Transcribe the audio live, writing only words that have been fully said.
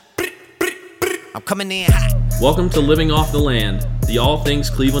I'm coming in hot. Welcome to Living Off the Land, the All Things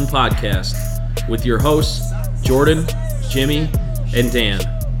Cleveland podcast, with your hosts, Jordan, Jimmy, and Dan.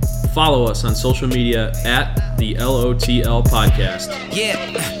 Follow us on social media at the LOTL podcast.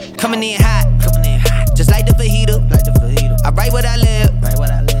 Yeah, coming in hot. Just like the fajita. I write what I live.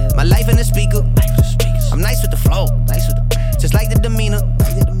 My life in the speaker. I'm nice with the flow. Just like the demeanor.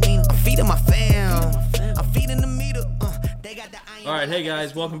 I'm feeding my fam. I'm feeding the meter. They got the iron. All right, hey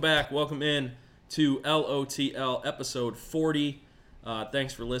guys, welcome back. Welcome in to LOTL episode 40.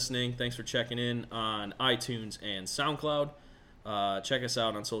 Thanks for listening. Thanks for checking in on iTunes and SoundCloud. Check us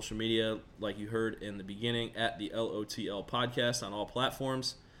out on social media, like you heard in the beginning, at the LOTL podcast on all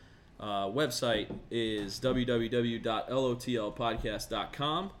platforms. Website is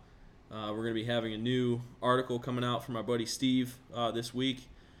www.lotlpodcast.com. We're going to be having a new article coming out from our buddy Steve this week,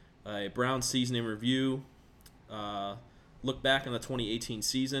 a Browns season in review, look back on the 2018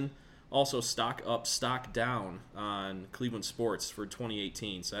 season, also stock up, stock down on Cleveland sports for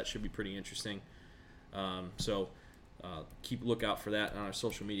 2018, so that should be pretty interesting. Keep a lookout for that on our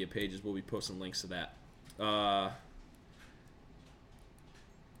social media pages. We'll be posting links to that. I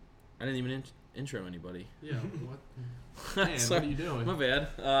didn't even intro anybody. Yeah, what? Man, what are you doing? My bad.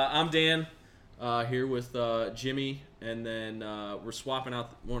 I'm Dan, here with Jimmy, and then we're swapping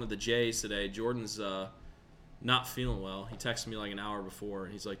out one of the J's today. Jordan's not feeling well. He texted me like an hour before,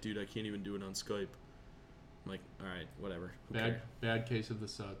 and he's like, dude, I can't even do it on Skype. I'm like, all right, whatever. Bad case of the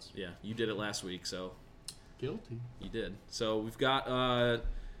suds. Yeah, you did it last week, so. Guilty. You did. So we've got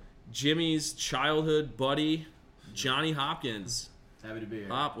Jimmy's childhood buddy, Johnny Hopkins. Happy to be here.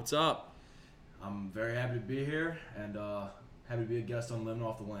 Hop, what's up? I'm very happy to be here and happy to be a guest on Living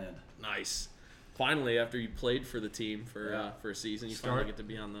Off the Land. Nice. Finally, after you played for the team for a season, you finally get to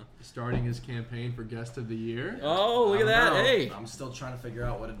be on the... Starting his campaign for Guest of the Year. Oh, look at that. Know. Hey. I'm still trying to figure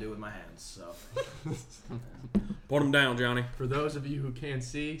out what to do with my hands, so... Put them down, Johnny. For those of you who can't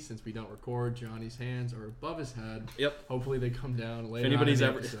see, since we don't record, Johnny's hands are above his head. Yep. Hopefully they come down later If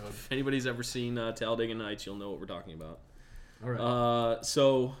episode. If anybody's ever seen Talladega Nights, you'll know what we're talking about. All right.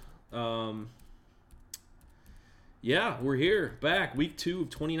 Yeah, we're here, back, week 2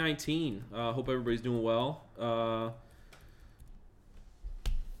 of 2019. Hope everybody's doing well.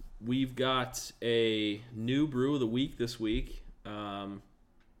 We've got a new brew of the week this week.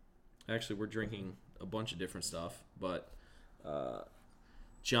 Actually, we're drinking a bunch of different stuff, but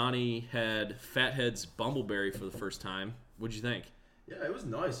Johnny had Fathead's Bumbleberry for the first time. What'd you think? Yeah, it was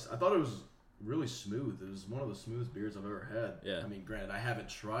nice. I thought it was really smooth. It was one of the smoothest beers I've ever had. Yeah. I mean, granted, I haven't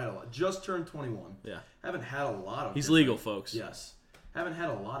tried a lot. Just turned 21. Yeah. Haven't had a lot of... He's legal, folks. Yes. Haven't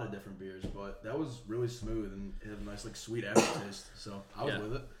had a lot of different beers, but that was really smooth and it had a nice, sweet aftertaste. So I was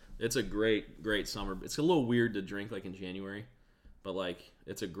with it. It's a great summer. It's a little weird to drink, in January, but,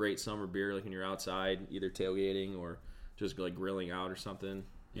 it's a great summer beer, when you're outside, either tailgating or just, grilling out or something.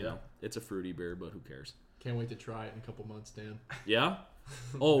 You know, it's a fruity beer, but who cares? Can't wait to try it in a couple months, Dan. Yeah?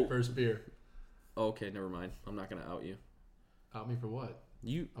 Oh. First beer. Okay, never mind. I'm not going to out you. Out me for what?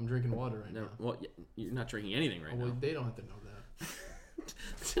 I'm drinking water right now. Well, you're not drinking anything right now. Well, they don't have to know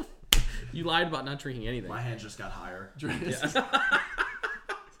that. You lied about not drinking anything. My hands just got higher.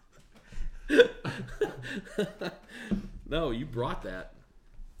 No, you brought that.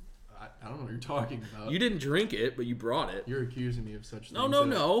 I don't know what you're talking about. You didn't drink it, but you brought it. You're accusing me of such things.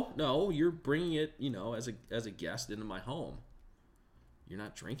 No. You're bringing it, as a guest into my home. You're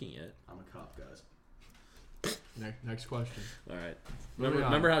not drinking it. I'm a cop, guys. Next question. All right.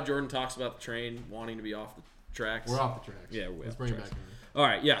 Remember how Jordan talks about the train wanting to be off the tracks? We're off the tracks. Yeah, let's bring it back. All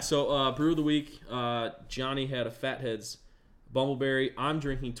right, yeah. So brew of the week. Johnny had a Fathead's Bumbleberry. I'm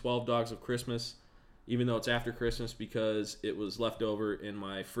drinking 12 Dogs of Christmas, even though it's after Christmas, because it was left over in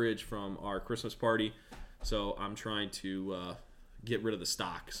my fridge from our Christmas party. So I'm trying to get rid of the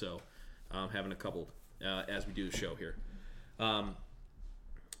stock. So I'm having a couple as we do the show here.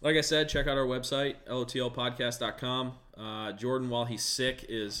 Like I said, check out our website, lotlpodcast.com. Jordan, while he's sick,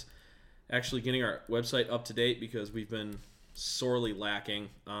 is actually getting our website up to date because we've been sorely lacking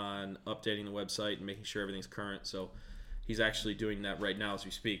on updating the website and making sure everything's current. So he's actually doing that right now as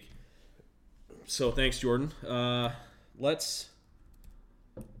we speak. So thanks, Jordan. Let's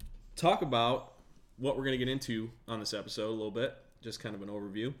talk about what we're going to get into on this episode a little bit, just kind of an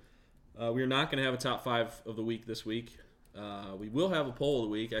overview. We are not going to have a top 5 of the week this week. We will have a poll of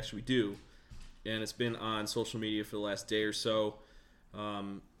the week. Actually, we do. And it's been on social media for the last day or so.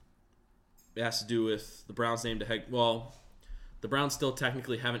 It has to do with the Browns named a head... Well, the Browns still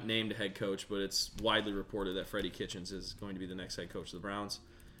technically haven't named a head coach, but it's widely reported that Freddie Kitchens is going to be the next head coach of the Browns.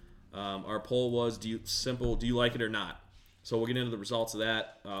 Our poll was, do you like it or not? So we'll get into the results of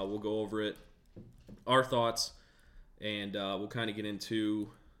that. We'll go over it our thoughts, and we'll kind of get into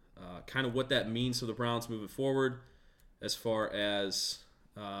kind of what that means for the Browns moving forward as far as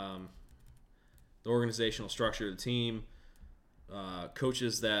the organizational structure of the team,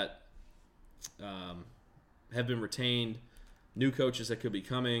 coaches that have been retained, new coaches that could be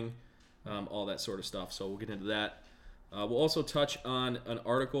coming, all that sort of stuff. So we'll get into that. We'll also touch on an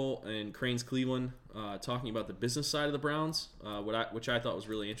article in Crain's Cleveland talking about the business side of the Browns, which I thought was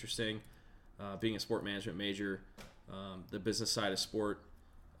really interesting. Being a sport management major, the business side of sport.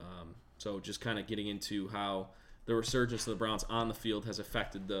 So just kind of getting into how the resurgence of the Browns on the field has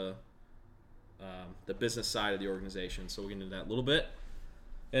affected the business side of the organization. So we'll get into that a little bit.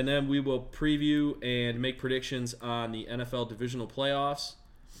 And then we will preview and make predictions on the NFL divisional playoffs.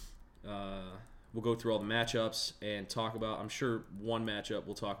 We'll go through all the matchups and talk about, I'm sure one matchup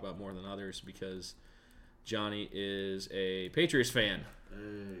we'll talk about more than others because Johnny is a Patriots fan.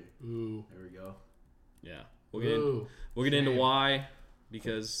 Hey. Ooh. There we go. Yeah. We'll get into why,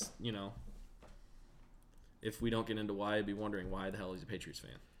 because, if we don't get into why, I'd be wondering why the hell he's a Patriots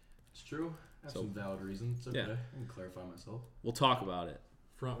fan. It's true. I have So- some valid reasons. It's okay. Yeah. I can clarify myself. We'll talk about it.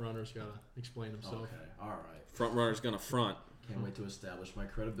 Front runner's gotta explain himself. Okay. All right. Front runner's going to front. Can't wait to establish my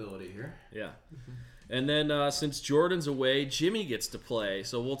credibility here. Yeah. And then since Jordan's away, Jimmy gets to play.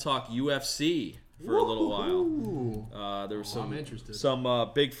 So we'll talk UFC for a little while. Ooh. There was I'm interested.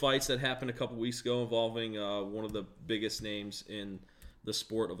 some big fights that happened a couple weeks ago involving one of the biggest names in the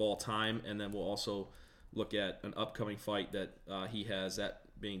sport of all time. And then we'll also look at an upcoming fight that he has, that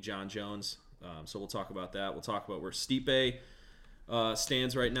being John Jones. So we'll talk about that. We'll talk about where Stipe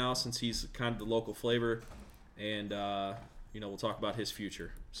stands right now since he's kind of the local flavor. And, we'll talk about his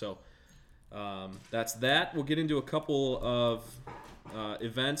future. So that's that. We'll get into a couple of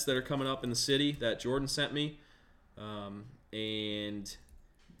events that are coming up in the city that Jordan sent me. And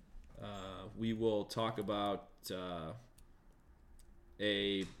we will talk about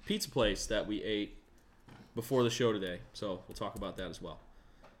a pizza place that we ate before the show today. So we'll talk about that as well.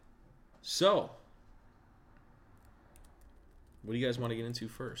 So, what do you guys want to get into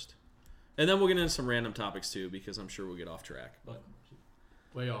first? And then we'll get into some random topics too, because I'm sure we'll get off track. But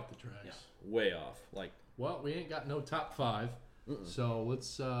Way off the tracks. Yeah. way off. Like, Well, we ain't got no top 5, so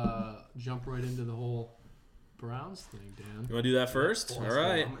let's jump right into the whole Browns thing, Dan. you want to do that first? All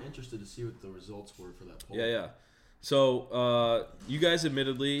right. I'm interested to see what the results were for that poll. Yeah. So, you guys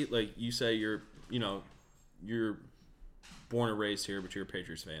admittedly, like you say, you're born and raised here, but you're a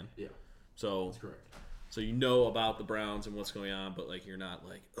Patriots fan. Yeah, So, that's correct. so you know about the Browns and what's going on, but like you're not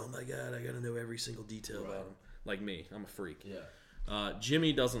like, oh my god, I gotta know every single detail about them. Like me, I'm a freak. Yeah.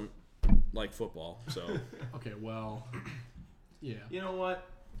 Jimmy doesn't like football, so Okay, well, yeah. You know what?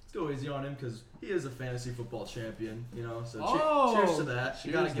 Let's go easy on him because he is a fantasy football champion. So Oh, cheers to that.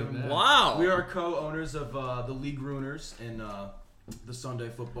 You gotta cheers give to him. that. wow. We are co-owners of the League Ruiners and the Sunday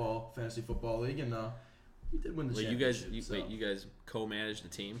Football Fantasy Football League, and we did win the Wait, championship. you guys co-manage the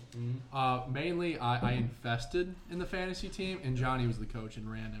team? Mainly, I invested in the fantasy team, and Johnny was the coach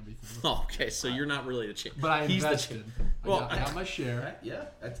and ran everything. Oh, okay, so you're not really the champ. But I He's invested. Well, I got my share. Right? Yeah,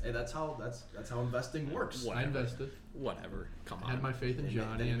 that's how investing works. What? I invested. Whatever. Come I had on. my faith in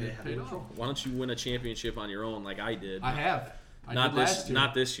Johnny, and it paid off. Why don't you win a championship on your own like I did? I have. I Not did this. last year.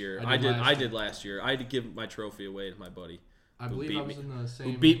 Not this year. I did last I year. did last year. I had to give my trophy away to my buddy. I who believe beat I was me- in the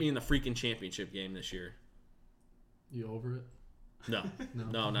same. Who beat me in the freaking championship game this year? You over it? No,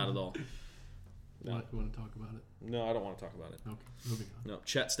 no, not at all. No. What? You want to talk about it? No, I don't want to talk about it. Okay, moving on. No,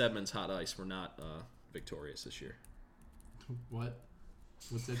 Chet Stedman's Hot Ice were not victorious this year. What?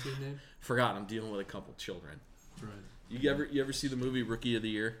 What's that kid's name? Forgot. I'm dealing with a couple children. That's right. You ever see the movie Rookie of the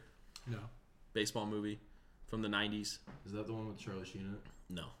Year? No. Baseball movie from the 90s? Is that the one with Charlie Sheen in it?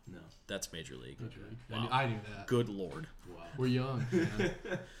 No, No. that's Major League. That's right. Wow. I knew that. Good Lord. Wow. We're young.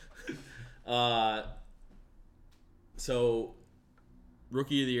 Man. So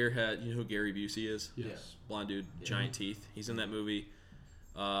Rookie of the Year had, you know who Gary Busey is? Yes. Blonde dude, giant teeth. He's in that movie.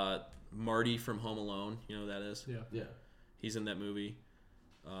 Marty from Home Alone, you know who that is? Yeah. Yeah. He's in that movie.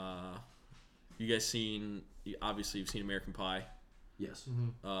 You guys obviously you've seen American Pie. Yes.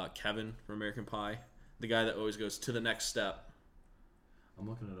 Kevin from American Pie. The guy that always goes to the next step. I'm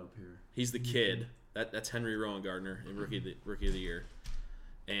looking it up here. He's the kid. That's Henry Rowan Gardner in Rookie of the Year.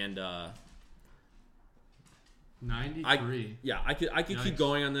 And 93. I could Yikes. keep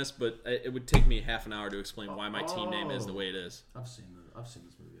going on this, but it would take me half an hour to explain why my team name is the way it is. I've seen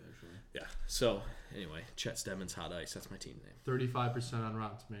this movie actually. Yeah. So anyway, Chet Stedman's Hot Ice. That's my team name. 35% on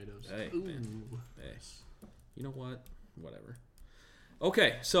Rotten Tomatoes. Hey, Ooh. man. Hey. You know what? Whatever.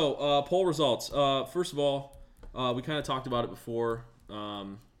 Okay, so poll results. First of all, we kind of talked about it before.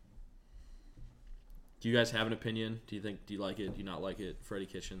 Do you guys have an opinion? Do you like it? Do you not like it? Freddie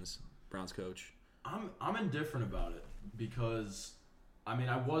Kitchens, Browns coach. I'm indifferent about it because, I mean,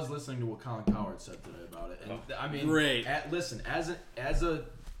 I was listening to what Colin Cowherd said today about it, and I mean, Great. Listen, as a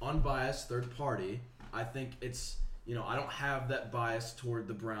unbiased third party, I think it's, you know, I don't have that bias toward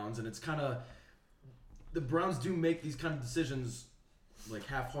the Browns, and it's kind of, the Browns do make these kind of decisions like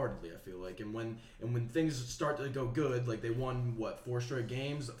half-heartedly, I feel like, and when things start to go good, like they won 4 straight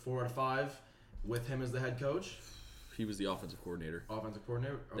games, 4 out of 5 with him as the head coach. He was the offensive coordinator. Offensive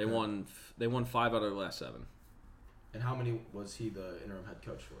coordinator. Okay. They won 5 out of the last 7. And how many was he the interim head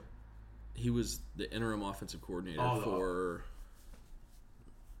coach for? He was the interim offensive coordinator for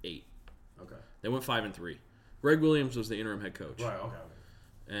 8. Okay. They went 5-3. Greg Williams was the interim head coach. Right. Okay.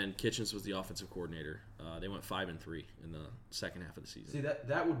 And Kitchens was the offensive coordinator. They went 5-3 in the second half of the season. See,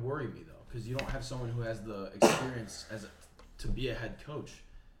 that would worry me though, because you don't have someone who has the experience to be a head coach.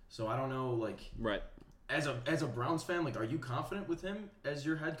 So I don't know, like, Right. As a Browns fan, like, are you confident with him as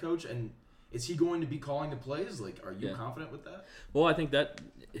your head coach, and is he going to be calling the plays? Like, are you confident with that? Well, I think that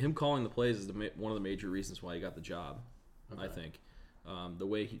him calling the plays is one of the major reasons why he got the job. Okay. I think the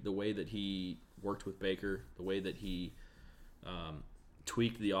way that he worked with Baker, the way that he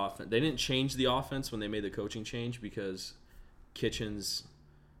tweaked the offense. They didn't change the offense when they made the coaching change because Kitchens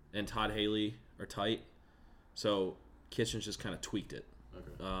and Todd Haley are tight. So Kitchens just kind of tweaked it.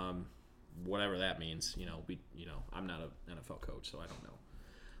 Okay. Whatever that means, I'm not an NFL coach, so I don't know.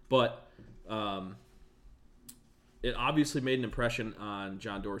 But it obviously made an impression on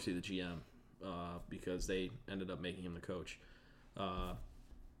John Dorsey, the GM, because they ended up making him the coach.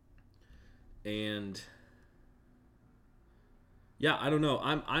 And yeah, I don't know.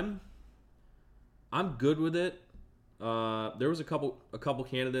 I'm good with it. There was a couple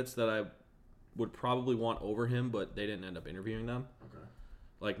candidates that I would probably want over him, but they didn't end up interviewing them. Okay.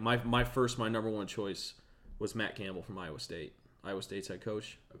 Like my number one choice was Matt Campbell from Iowa State. Iowa State's head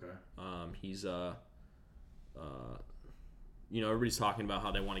coach. Okay. He's everybody's talking about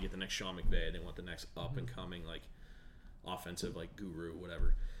how they want to get the next Sean McVay. They want the next up and coming like offensive like guru,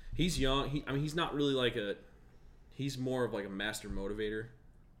 whatever. He's young. He's not really he's more of like a master motivator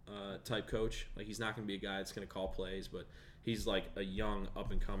type coach. Like he's not going to be a guy that's going to call plays, but he's like a young up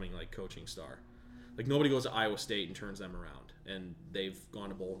and coming like coaching star. Like nobody goes to Iowa State and turns them around, and they've gone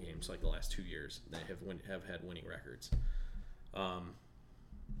to bowl games like the last 2 years. They have had winning records.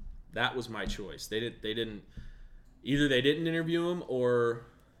 That was my choice. They didn't interview him, or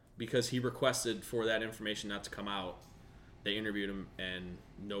because he requested for that information not to come out, they interviewed him and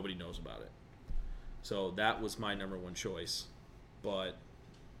nobody knows about it. So that was my number one choice. But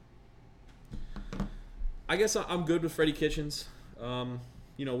I guess I'm good with Freddie Kitchens. We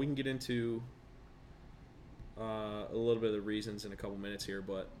can get into a little bit of the reasons in a couple minutes here,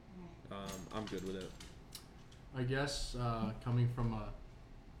 but I'm good with it. I guess coming from a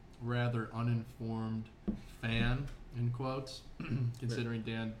rather uninformed fan, in quotes, considering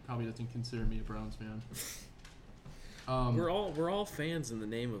Dan probably doesn't consider me a Browns fan. We're all fans in the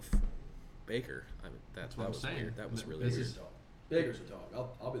name of Baker. That was saying. weird. That was really This weird. is- Baker's a dog.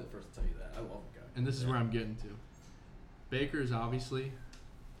 I'll be the first to tell you that. I love the guy. And this is where I'm getting to. Baker is obviously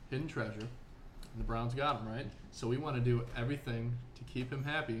hidden treasure, and the Browns got him, right? So we want to do everything to keep him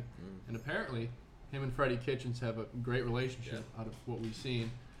happy. And apparently, him and Freddie Kitchens have a great relationship out of what we've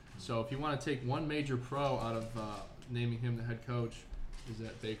seen. So if you want to take one major pro out of naming him the head coach, is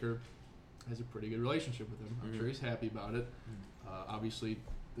that Baker has a pretty good relationship with him. I'm sure he's happy about it. Obviously,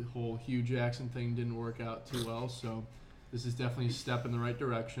 the whole Hugh Jackson thing didn't work out too well, so this is definitely a step in the right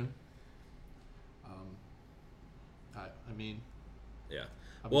direction. Yeah.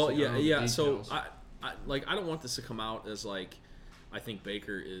 obviously, I don't know the So details. I don't want this to come out as like I think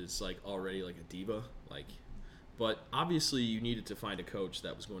Baker is like already like a diva, but obviously you needed to find a coach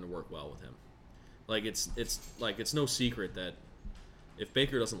that was going to work well with him. Like it's no secret that if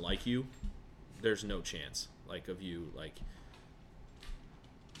Baker doesn't like you, there's no chance of you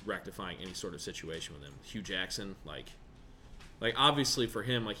rectifying any sort of situation with him. Hugh Jackson, like obviously for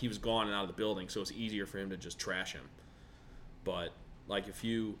him, he was gone and out of the building, so it's easier for him to just trash him. But if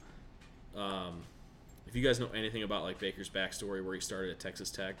you guys know anything about Baker's backstory, where he started at Texas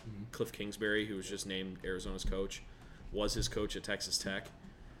Tech, Cliff Kingsbury, who was just named Arizona's coach, was his coach at Texas Tech,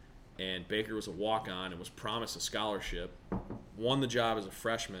 and Baker was a walk-on and was promised a scholarship, won the job as a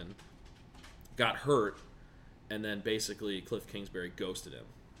freshman, got hurt, and then basically Cliff Kingsbury ghosted him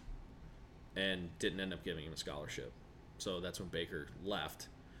and didn't end up giving him a scholarship. So that's when Baker left,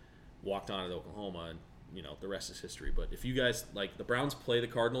 walked on to Oklahoma, and the rest is history. But if you guys the Browns play the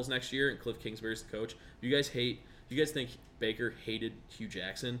Cardinals next year and Cliff Kingsbury's the coach, if you guys think Baker hated Hugh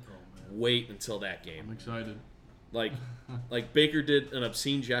Jackson, wait until that game. I'm excited. Like Baker did an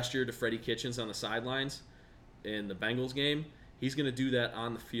obscene gesture to Freddie Kitchens on the sidelines in the Bengals game. He's going to do that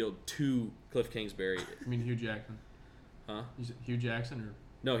on the field to Cliff Kingsbury. I mean Hugh Jackson. Huh? Is it Hugh Jackson or?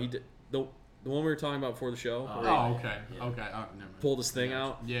 No, he did the one we were talking about before the show. where he Okay. Yeah. Okay. Oh, never mind. pulled his thing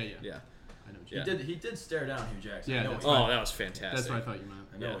out. Yeah. Yeah. I know. What Yeah. He did stare down Hugh Jackson. Yeah, I know that's what Oh, you- that was fantastic. That's what I thought you meant.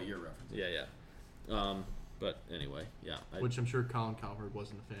 I know Yeah. what you're referencing. Yeah. But anyway, yeah. Which I'm sure Colin Cowherd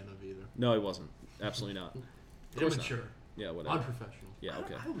wasn't a fan of either. No, he wasn't. Absolutely not. course not. Immature. Yeah, whatever. Unprofessional. Yeah,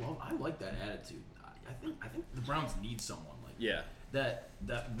 okay. I like that attitude. I think the Browns need someone like Yeah. that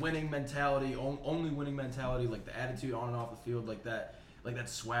winning mentality, only winning mentality, like the attitude on and off the field, like that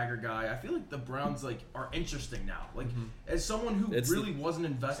swagger guy. I feel like the Browns like are interesting now. Like as someone who It's really wasn't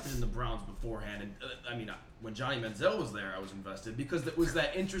invested in the Browns beforehand, and I mean when Johnny Manziel was there, I was invested because it was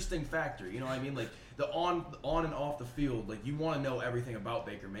that interesting factor. You know what I mean? Like the on and off the field, like you want to know everything about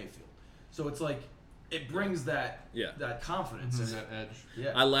Baker Mayfield. So it's like it brings that confidence And and that edge.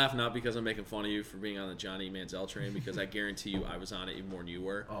 yeah. I laugh not because I'm making fun of you for being on the Johnny Manziel train, because I guarantee you I was on it even more than you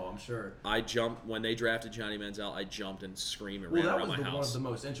were. Oh, I'm sure. I jumped when they drafted Johnny Manziel. I jumped and screamed and Well, ran that around was my one of house. the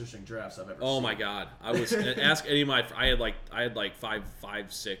most interesting drafts I've ever seen. Oh my god! I was ask any of my. I had like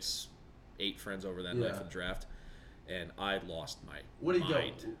five, 6, 8 friends over that night Yeah. for the draft, and I lost my What did he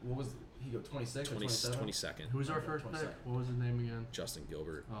mind. go? What was he go? 26 or 20, 27? 22nd. Who was our Okay, first pick? 22nd. What was his name again? Justin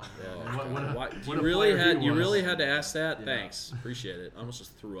Gilbert. Oh, Oh, man. What a- why- what you a really player he had was. to ask that. Yeah. Thanks, appreciate it. I almost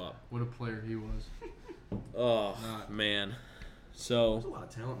just threw up. What a player he was. Oh Not- man. There's a So lot of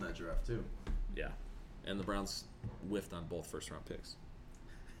talent in that draft too. yeah, and the Browns whiffed on both first-round picks.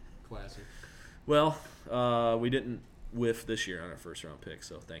 Classic. Well, we didn't whiff this year on our first-round pick,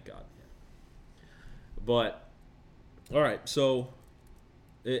 so thank God. But all right, so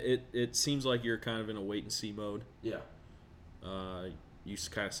it seems like you're kind of in a wait-and-see mode. Yeah. You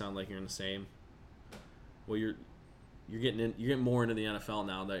kind of sound like you're in the same. Well, you're getting more into the NFL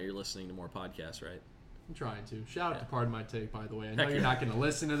now that you're listening to more podcasts, right? I'm trying to. Shout out to Yeah. Pardon My Take, by the way. I know Heck you're yeah. not going to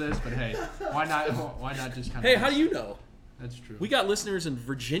listen to this, but hey, why not just kind of... Hey, how do you know? That's true. We got listeners in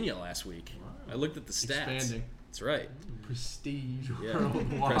Virginia last week. I looked at the stats. Expanding. That's right. Prestige Yeah.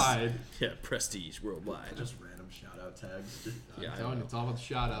 worldwide. Yeah, prestige worldwide. Just random shout out tags. Yeah, I'm I telling you, know. it's all about the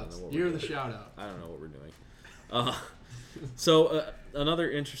shout I don't outs. know what we're You're the doing. shout out. I don't know what we're doing. So another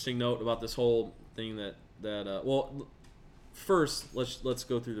interesting note about this whole thing first let's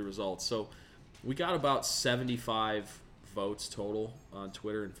go through the results. So we got about 75 votes total on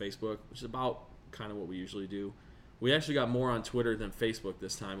Twitter and Facebook, which is about kind of what we usually do. We actually got more on Twitter than Facebook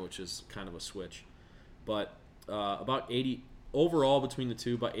this time, which is kind of a switch. But about 80 overall between the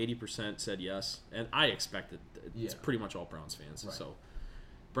two, about 80% said yes, and I expected it's Yeah. pretty much all Browns fans. Right. So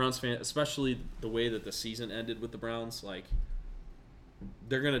Browns fans, especially the way that the season ended with the Browns, like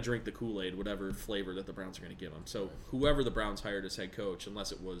they're gonna drink the Kool-Aid, whatever flavor that the Browns are gonna give them. So whoever the Browns hired as head coach,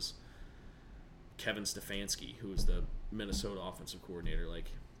 unless it was Kevin Stefanski, who was the Minnesota offensive coordinator,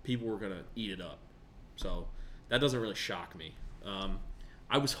 like people were gonna eat it up. So that doesn't really shock me.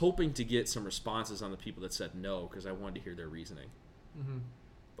 I was hoping to get some responses on the people that said no, because I wanted to hear their reasoning. Mm-hmm.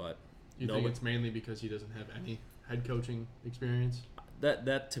 But You no, think it's mainly because he doesn't have any head coaching experience?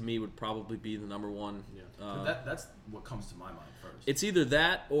 that to me would probably be the number one. Yeah. But that's what comes to my mind first. It's either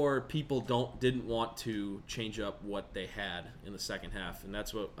that or people didn't want to change up what they had in the second half, and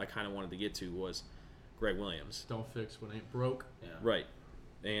that's what I kind of wanted to get to was Greg Williams. Don't fix what ain't broke. yeah. Right.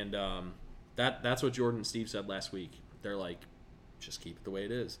 And that's what Jordan and Steve said last week. They're like, just keep it the way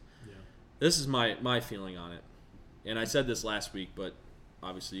it is. Yeah. This is my feeling on it. And I said this last week, but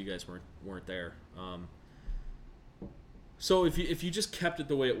obviously you guys weren't there. So if you just kept it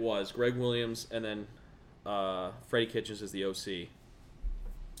the way it was, Greg Williams and then Freddie Kitchens as the OC,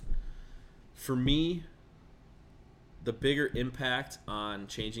 for me, the bigger impact on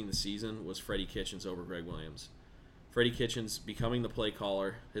changing the season was Freddie Kitchens over Greg Williams. Freddie Kitchens becoming the play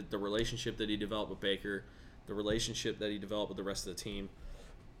caller, the relationship that he developed with Baker, the relationship that he developed with the rest of the team,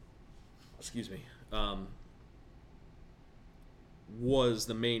 was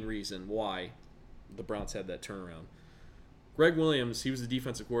the main reason why the Browns had that turnaround. Greg Williams, he was the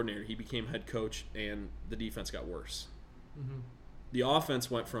defensive coordinator. He became head coach, and the defense got worse. Mm-hmm. The offense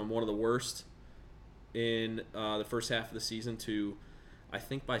went from one of the worst in the first half of the season to, I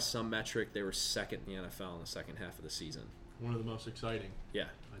think by some metric, they were second in the NFL in the second half of the season. One of the most exciting. Yeah.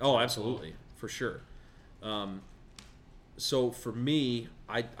 I'd Oh, say absolutely. For sure. So for me,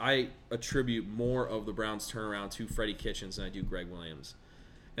 I attribute more of the Browns' turnaround to Freddie Kitchens than I do Greg Williams.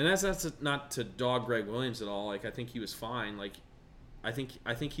 And that's not to dog Greg Williams at all. Like, I think he was fine. Like, I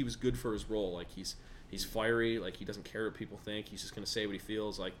think he was good for his role. Like, he's fiery. Like, he doesn't care what people think. He's just going to say what he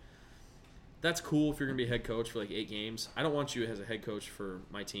feels. Like, that's cool if you're going to be a head coach for like 8 games. I don't want you as a head coach for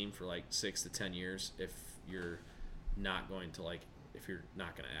my team for like 6 to 10 years if you're not going to if you're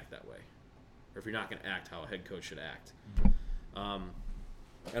not going to act that way, or if you're not going to act how a head coach should act.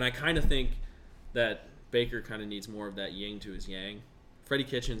 And I kind of think that Baker kind of needs more of that yin to his yang. Freddie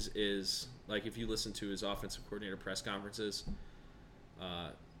Kitchens is, like, if you listen to his offensive coordinator press conferences,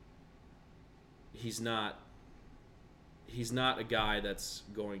 he's not a guy that's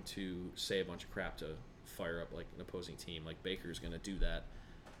going to say a bunch of crap to fire up like an opposing team. Like, Baker's going to do that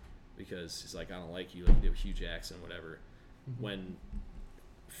because he's like, I don't like you, like you did with Hugh Jackson, whatever. Mm-hmm. When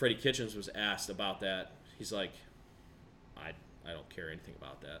Freddie Kitchens was asked about that, he's like, I don't care anything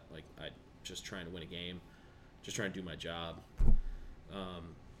about that. Like, I just trying to win a game, just trying to do my job.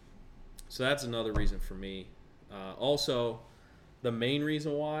 So that's another reason for me. Also, the main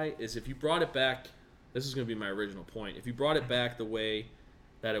reason why is if you brought it back, this is going to be my original point. If you brought it back the way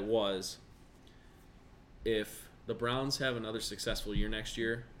that it was, if the Browns have another successful year next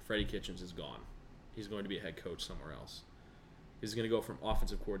year, Freddie Kitchens is gone. He's going to be a head coach somewhere else. He's going to go from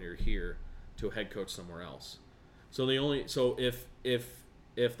offensive coordinator here to a head coach somewhere else. So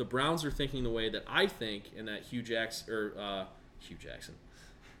if the Browns are thinking the way that I think, and that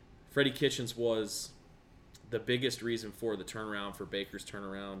Freddie Kitchens was the biggest reason for the turnaround, for Baker's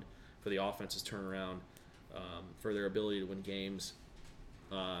turnaround, for the offense's turnaround, for their ability to win games,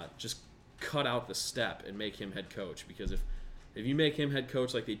 just cut out the step and make him head coach. Because if you make him head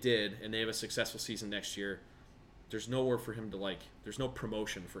coach like they did, and they have a successful season next year, there's nowhere for him to there's no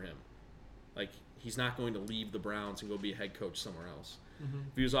promotion for him. Like, he's not going to leave the Browns and go be a head coach somewhere else. Mm-hmm.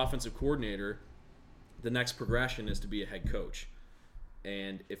 If he was offensive coordinator, the next progression is to be a head coach.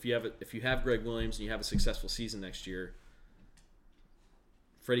 And if you have Greg Williams and you have a successful season next year,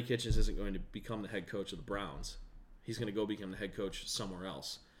 Freddie Kitchens isn't going to become the head coach of the Browns. He's going to go become the head coach somewhere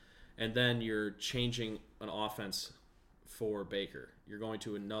else. And then you're changing an offense for Baker. You're going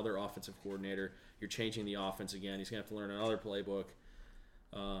to another offensive coordinator. You're changing the offense again. He's going to have to learn another playbook.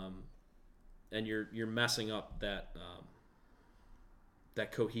 And you're messing up that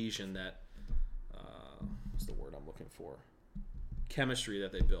cohesion, that what's the word I'm looking for? Chemistry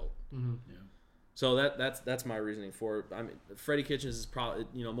that they built. Mm-hmm. Yeah. So that's my reasoning for it. I mean, Freddie Kitchens is probably,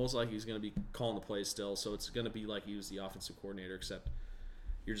 most likely he's going to be calling the plays still, so it's going to be like he was the offensive coordinator, except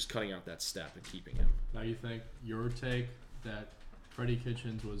you're just cutting out that step and keeping him. Now, you think your take that Freddie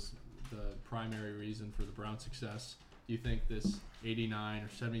Kitchens was the primary reason for the Browns' success? Do you think this 89 or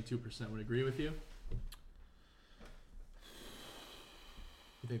 72% would agree with you?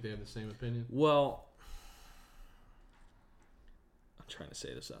 You think they have the same opinion? Well, I'm trying to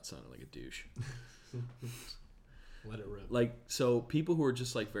say this without sounding like a douche. Let it rip. Like, so people who are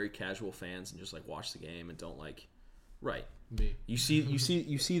just like very casual fans and just like watch the game and don't right. Me. You see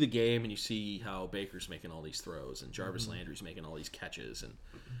the game and you see how Baker's making all these throws and Jarvis Landry's making all these catches and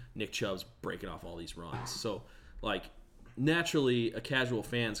Nick Chubb's breaking off all these runs. So, like, naturally a casual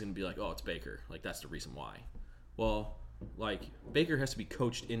fan's going to be like, oh, it's Baker. Like, that's the reason why. Well, like, Baker has to be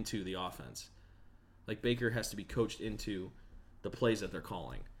coached into the offense. Like, Baker has to be coached into the plays that they're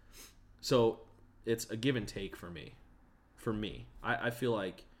calling. So it's a give and take for me. I feel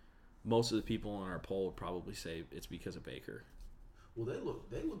like most of the people on our poll would probably say it's because of Baker. Well,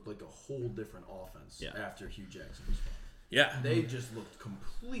 they looked like a whole different offense after Hugh Jackson was gone. Yeah. They just looked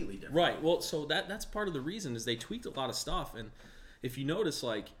completely different. Right. Well, so that's part of the reason is they tweaked a lot of stuff. And if you notice,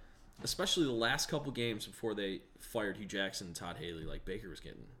 like, especially the last couple games before they fired Hugh Jackson and Todd Haley, like, Baker was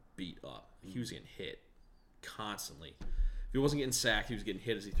getting beat up. He was getting hit constantly. If he wasn't getting sacked, he was getting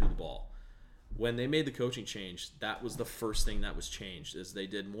hit as he threw the ball. When they made the coaching change, that was the first thing that was changed, is they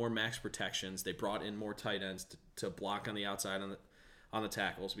did more max protections. They brought in more tight ends to block on the outside on the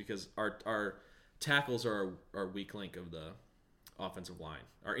tackles, because our tackles are our weak link of the offensive line.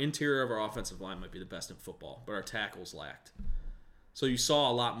 Our interior of our offensive line might be the best in football, but our tackles lacked. So you saw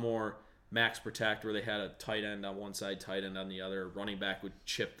a lot more max protect, where they had a tight end on one side, tight end on the other. Running back would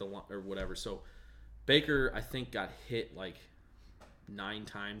chip the line or whatever. So Baker, I think, got hit like 9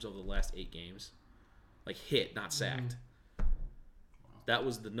 times over the last 8 games. Like, hit, not sacked. That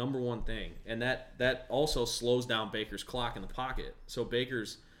was the number one thing. And that also slows down Baker's clock in the pocket. So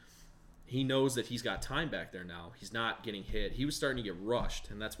he knows that he's got time back there now. He's not getting hit. He was starting to get rushed,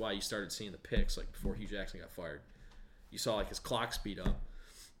 and that's why you started seeing the picks, like, before Hugh Jackson got fired. You saw, like, his clock speed up.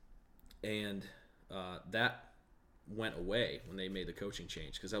 And that went away when they made the coaching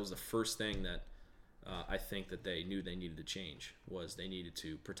change, because that was the first thing that I think that they knew they needed to change, was they needed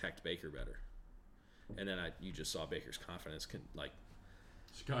to protect Baker better. And then you just saw Baker's confidence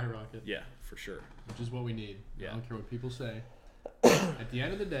skyrocket. Yeah, for sure. Which is what we need. Yeah. I don't care what people say. At the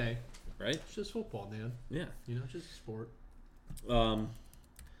end of the day, right? It's just football, Dan. Yeah. You know, it's just a sport.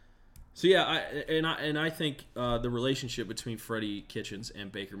 So yeah, I think the relationship between Freddie Kitchens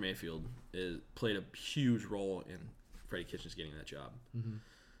and Baker Mayfield played a huge role in Freddie Kitchens getting that job. Mm-hmm.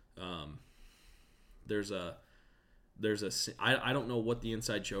 I don't know what the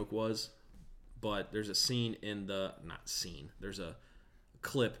inside joke was, but there's a scene there's a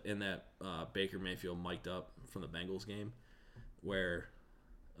clip in that Baker Mayfield mic'd up from the Bengals game where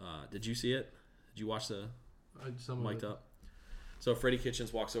did you see it? Did you watch the mic'd up? So Freddie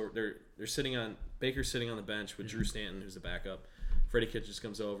Kitchens walks over. They're sitting on Baker's sitting on the bench with Drew Stanton, who's the backup. Freddie Kitchens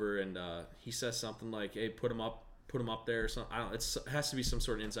comes over and he says something like, "Hey, put him up there." Or something. I don't. It has to be some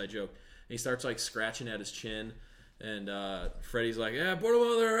sort of inside joke. And he starts like scratching at his chin, and Freddie's like, "Yeah, put him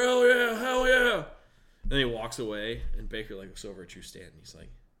on there. Hell yeah!" And then he walks away, and Baker like looks over at Drew Stanton. He's like,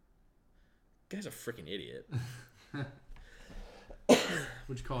 "Guy's a freaking idiot."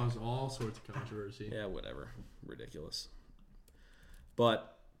 Which caused all sorts of controversy. Yeah, whatever, ridiculous.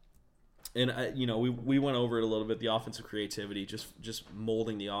 But, and we went over it a little bit, the offensive creativity, just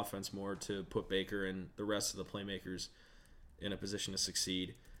molding the offense more to put Baker and the rest of the playmakers in a position to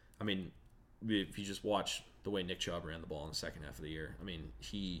succeed. I mean, if you just watch the way Nick Chubb ran the ball in the second half of the year, I mean,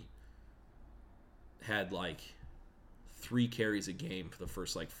 he had like 3 carries a game for the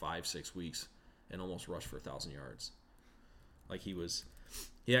first like 5-6 weeks and almost rushed for 1,000 yards. Like he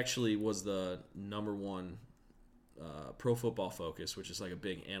actually was the number one. Pro Football Focus, which is like a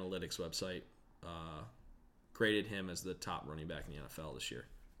big analytics website, graded him as the top running back in the NFL this year,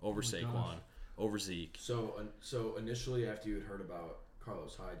 over Saquon, over Zeke. So initially, after you had heard about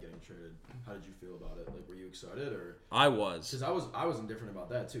Carlos Hyde getting traded, how did you feel about it? Like, were you excited or? I was. Because I was indifferent about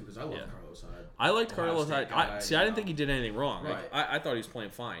that too. Because I love Carlos Hyde. I liked Ohio Carlos State Hyde. guy, I didn't think he did anything wrong. Right. Like, I thought he was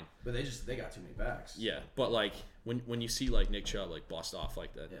playing fine. But they got too many backs. Yeah, but like when you see like Nick Chubb like bust off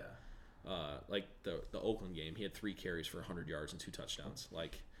like that. Yeah. Like the Oakland game, he had 3 carries for 100 yards and 2 touchdowns.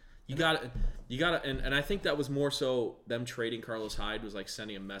 Like you got to, and I think that was more so them trading Carlos Hyde was like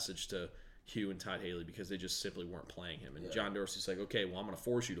sending a message to Hugh and Todd Haley because they just simply weren't playing him. And John Dorsey's like, okay, well I'm going to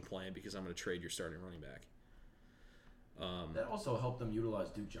force you to play him because I'm going to trade your starting running back. That also helped them utilize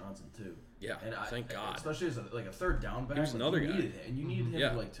Duke Johnson too. Yeah, and thank God. Especially as a third down back. He was another guy. Needed him, and you needed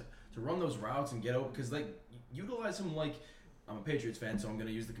him to run those routes and get open because like utilize him like. I'm a Patriots fan, so I'm going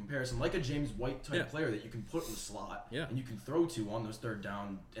to use the comparison. Like a James White type player that you can put in the slot and you can throw to on those third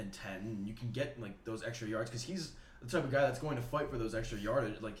down and 10, and you can get like those extra yards because he's the type of guy that's going to fight for those extra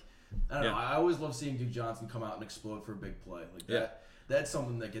yardage. Like, I don't know. I always love seeing Duke Johnson come out and explode for a big play. Like that. That's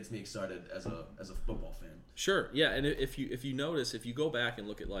something that gets me excited as a football fan. Sure, yeah, and if you notice, if you go back and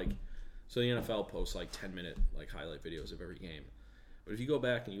look at like, so the NFL posts like 10-minute like highlight videos of every game, but if you go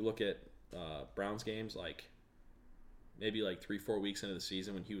back and you look at Browns games like. Maybe like 3-4 weeks into the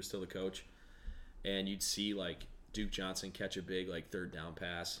season when he was still the coach, and you'd see like Duke Johnson catch a big like third down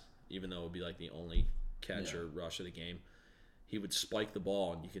pass, even though it would be like the only catch or rush of the game. He would spike the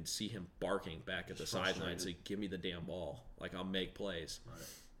ball, and you could see him barking back at the sideline, saying, "Give me the damn ball! Like I'll make plays." Right.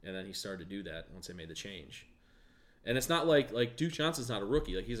 And then he started to do that once they made the change. And it's not like Duke Johnson's not a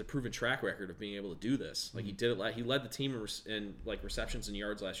rookie. Like he's a proven track record of being able to do this. Like he did it. He led the team in like receptions and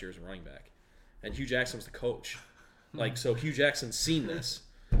yards last year as a running back, and Hugh Jackson was the coach. Like, so Hugh Jackson's seen this,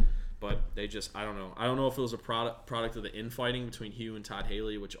 but they just, I don't know. I don't know if it was a product of the infighting between Hugh and Todd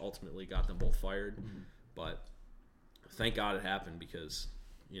Haley, which ultimately got them both fired. But thank God it happened because,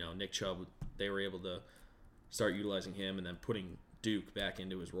 Nick Chubb, they were able to start utilizing him and then putting Duke back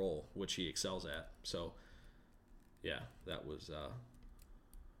into his role, which he excels at. So, yeah, that was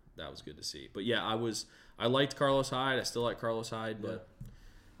good to see. But yeah, I liked Carlos Hyde. I still like Carlos Hyde, but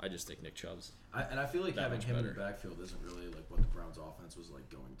I just think Nick Chubb's. I feel like having him in the backfield isn't really like what the Browns' offense was like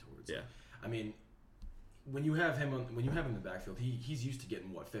going towards. Yeah. I mean, when you have him in the backfield, he's used to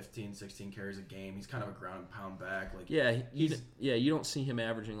getting 15, 16 carries a game. He's kind of a ground and pound back. Like you don't see him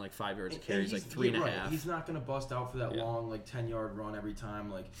averaging like 5 yards a carry. He's like 3.5. He's not going to bust out for that long like 10-yard run every time.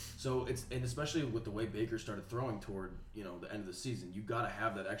 Like so and especially with the way Baker started throwing toward the end of the season, you got to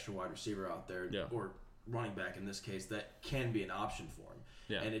have that extra wide receiver out there or running back in this case that can be an option for him.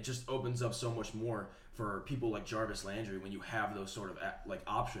 Yeah. And it just opens up so much more for people like Jarvis Landry when you have those sort of like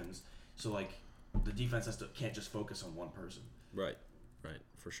options. So like the defense can't just focus on one person. Right,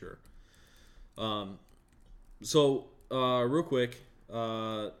 for sure. So real quick,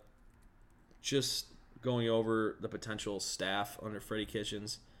 just going over the potential staff under Freddie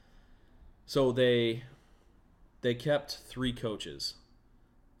Kitchens. So they kept 3 coaches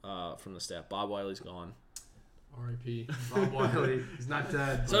from the staff. Bob Wiley's gone. R.I.P. Bob Wiley. He's not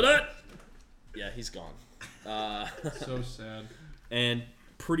dead. So that. Yeah, he's gone. So sad. And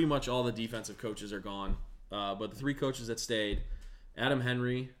pretty much all the defensive coaches are gone. But the 3 coaches that stayed, Adam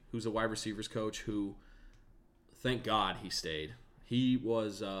Henry, who's a wide receivers coach, who, thank God he stayed. He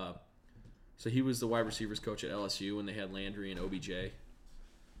was he was the wide receivers coach at LSU when they had Landry and OBJ.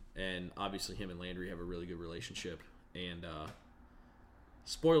 And obviously him and Landry have a really good relationship. And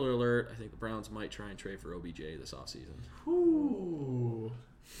spoiler alert, I think the Browns might try and trade for OBJ this offseason. Ooh.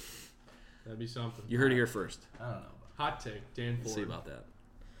 That'd be something. You heard it here first. I don't know. Hot take, Dan Ford. We'll see about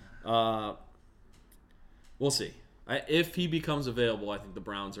that. We'll see. If he becomes available, I think the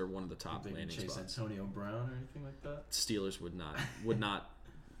Browns are one of the top Maybe landing Chase spots. Antonio Brown or anything like that. Steelers would not.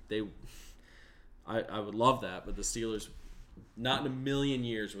 They. I would love that, but the Steelers, not in a million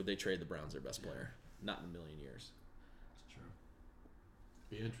years would they trade the Browns their best player. Not in a million years. That's true.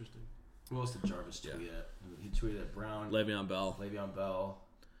 Be interesting. Who else did Jarvis tweet at? He tweeted at Brown, Le'Veon Bell,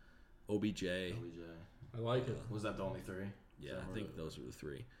 OBJ. OBJ. I like it. Was that the only 3? Yeah, I think those were the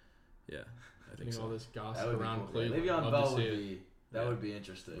 3. Yeah, I think All so. this That gossip would be around cool. Cleveland. Le'Veon Love Bell to would see it. be. That would be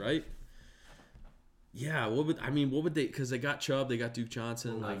interesting, Right? Yeah. What would they? Because they got Chubb, they got Duke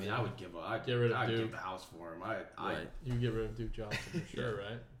Johnson. I mean, I would give. I'd Get rid of I'd Duke. give the house for him. Right. You get rid of Duke Johnson for sure,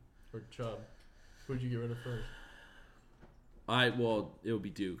 right? Or Chubb. Who'd you get rid of first? It would be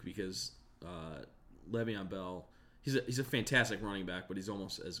Duke because Le'Veon Bell. He's a fantastic running back, but he's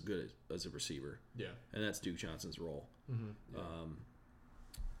almost as good as a receiver. Yeah. And that's Duke Johnson's role. Mm-hmm.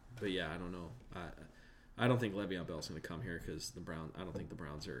 But yeah, I don't know. I don't think Le'Veon Bell's going to come here because I don't think the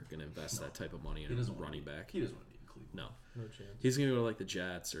Browns are going to invest that type of money in a running back. He doesn't want to be in Cleveland. No, No chance. he's going to go to like the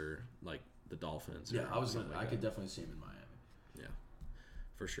Jets or like the Dolphins. Yeah, or I could definitely see him in Miami. Yeah,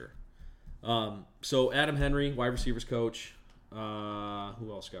 for sure. So Adam Henry, wide receivers coach. Who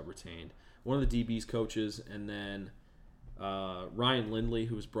else got retained? One of the DBs coaches, and then Ryan Lindley,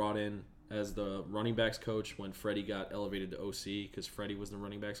 who was brought in as the running backs coach when Freddie got elevated to OC because Freddie was the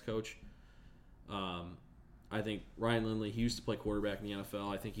running backs coach. I think Ryan Lindley, he used to play quarterback in the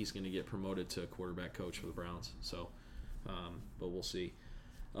NFL. I think he's going to get promoted to quarterback coach for the Browns. So, but we'll see.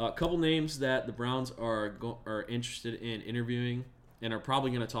 A couple names that the Browns are interested in interviewing and are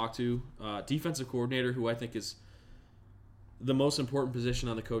probably going to talk to. Defensive coordinator, who I think is the most important position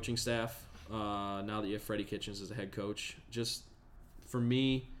on the coaching staff now that you have Freddie Kitchens as the head coach. Just for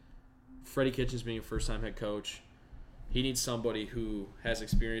me, Freddie Kitchens being a first-time head coach, he needs somebody who has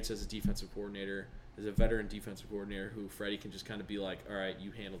experience as a defensive coordinator, as a veteran defensive coordinator, who Freddie can just kind of be like, all right,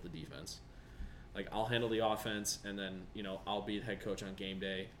 you handle the defense. Like, I'll handle the offense, and then, I'll be the head coach on game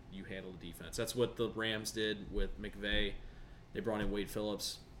day. You handle the defense. That's what the Rams did with McVay. They brought in Wade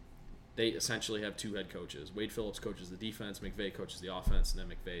Phillips. They essentially have 2 head coaches. Wade Phillips coaches the defense, McVay coaches the offense, and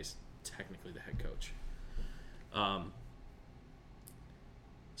then McVay's technically the head coach.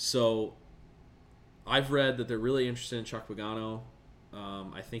 So I've read that they're really interested in Chuck Pagano.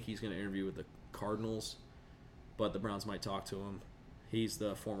 I think he's going to interview with the Cardinals, but the Browns might talk to him. He's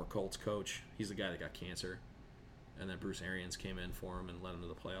the former Colts coach. He's the guy that got cancer, and then Bruce Arians came in for him and led him to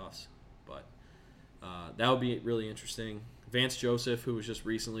the playoffs. But that would be really interesting. Vance Joseph, who was just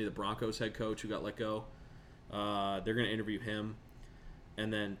recently the Broncos head coach who got let go, they're going to interview him.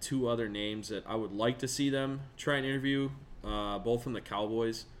 And then 2 other names that I would like to see them try and interview, both from the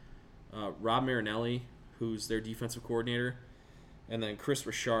Cowboys. Rob Marinelli, who's their defensive coordinator, and then Chris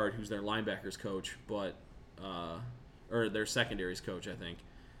Richard, who's their linebackers coach, or their secondaries coach, I think.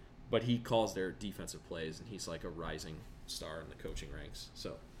 But he calls their defensive plays, and he's like a rising star in the coaching ranks.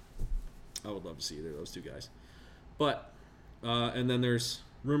 So I would love to see either of those 2 guys. But and then there's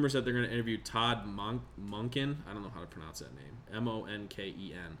rumors that they're going to interview Todd Monken. I don't know how to pronounce that name.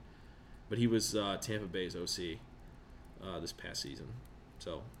 Monken. But he was Tampa Bay's OC this past season.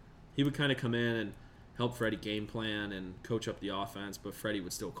 So he would kind of come in and help Freddie game plan and coach up the offense, but Freddie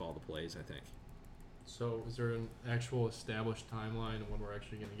would still call the plays, I think. So is there an actual established timeline of when we're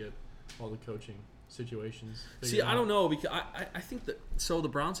actually going to get all the coaching situations figured See, out? I don't know, because I think that – so the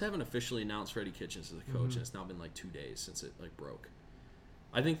Browns haven't officially announced Freddie Kitchens as a coach, and it's now been like 2 days since it broke.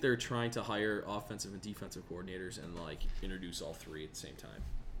 I think they're trying to hire offensive and defensive coordinators and introduce all 3 at the same time.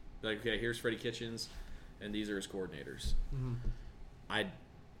 Like, okay, here's Freddie Kitchens, and these are his coordinators. Mm-hmm. I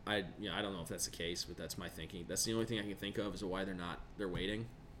don't know if that's the case, but that's my thinking. That's the only thing I can think of as to why they're waiting.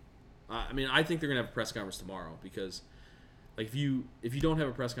 I think they're gonna have a press conference tomorrow because, if you don't have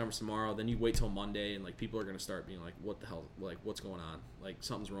a press conference tomorrow, then you wait till Monday and people are gonna start being like, what the hell, what's going on?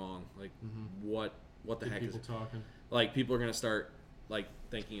 Something's wrong. What the heck is people talking? People are gonna start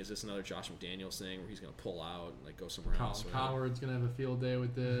thinking, is this another Josh McDaniels thing where he's gonna pull out and go somewhere else? Colin Coward's gonna have a field day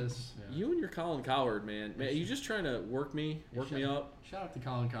with this. Yeah. You and your Colin Coward, man. Are you just trying to work me up? Shout out to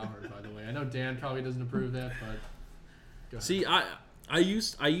Colin Coward, by the way. I know Dan probably doesn't approve that, but go ahead. See, I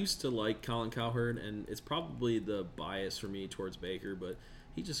used to like Colin Cowherd, and it's probably the bias for me towards Baker, but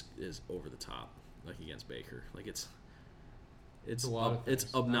he just is over the top, like against Baker. Like it's a lot of things,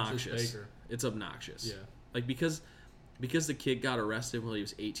 it's not just obnoxious. Baker. It's obnoxious. Yeah. Like because the kid got arrested when he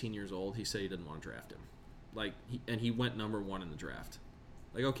was 18 years old, he said he didn't want to draft him. Like he went number 1 in the draft.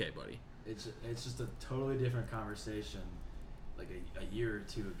 Like, okay, buddy. It's just a totally different conversation. Like a year or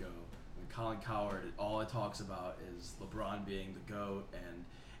two ago, when Colin Cowherd, all it talks about is LeBron being the GOAT, and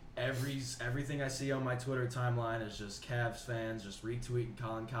everything I see on my Twitter timeline is just Cavs fans just retweeting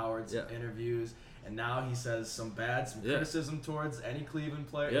Colin Cowherd's interviews. And now he says some criticism towards any Cleveland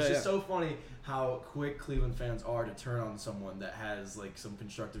player. It's just so funny how quick Cleveland fans are to turn on someone that has like some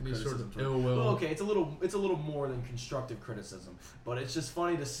constructive criticism. Sort of ill will. Well, okay, it's a little more than constructive criticism, but it's just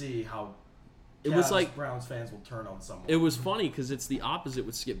funny to see how Browns fans will turn on someone. It was funny because it's the opposite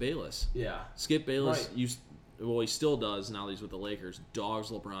with Skip Bayless. Yeah, Skip Bayless he still does now that he's with the Lakers. Dogs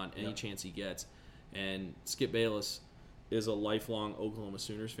LeBron any chance he gets, and Skip Bayless is a lifelong Oklahoma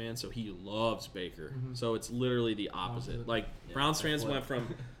Sooners fan, so he loves Baker. Mm-hmm. So it's literally the opposite. Like Browns fans went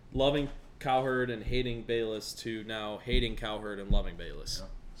from loving Cowherd and hating Bayless to now hating Cowherd and loving Bayless. Yeah.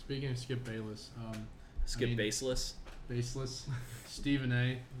 Speaking of Skip Bayless, Baseless, Stephen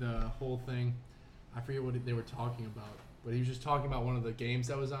A. The whole thing, I forget what they were talking about, but he was just talking about one of the games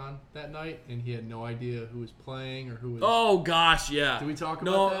that was on that night, and he had no idea who was playing or who was. Oh gosh, yeah. Did we talk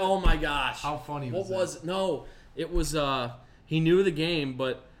about that? No, oh my gosh. How funny was that? What was it? No. It was he knew the game,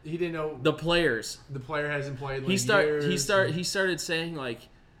 but he didn't know the players. The player hasn't played. He started saying like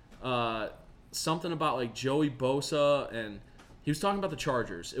something about like Joey Bosa, and he was talking about the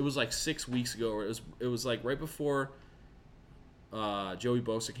Chargers. It was like 6 weeks ago, or it was like right before Joey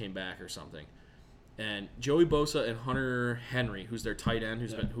Bosa came back or something. And Joey Bosa and Hunter Henry, who's their tight end,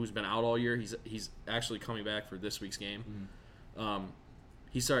 who's been out all year, he's actually coming back for this week's game. Mm-hmm.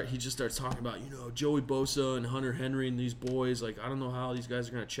 He just starts talking about, Joey Bosa and Hunter Henry and these boys. Like, I don't know how these guys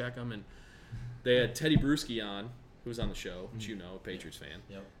are going to check them. And they had Teddy Bruschi on, who was on the show, which a Patriots fan.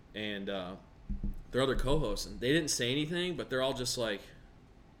 Yep. And their other co-hosts. And they didn't say anything, but they're all just like,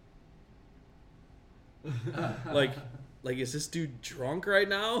 like, is this dude drunk right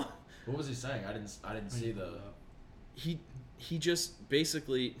now? What was he saying? I didn't see the... He just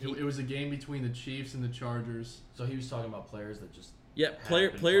basically... It was a game between the Chiefs and the Chargers. So he was talking about players that just... Yeah,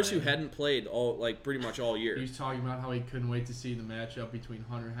 players who hadn't played pretty much all year. He was talking about how he couldn't wait to see the matchup between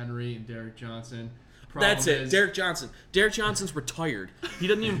Hunter Henry and Derek Johnson. That's it, Derek Johnson. Derek Johnson's retired. He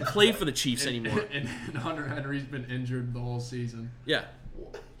doesn't even play for the Chiefs anymore. And Hunter Henry's been injured the whole season. Yeah.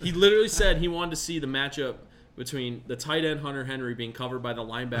 He literally said he wanted to see the matchup between the tight end Hunter Henry being covered by the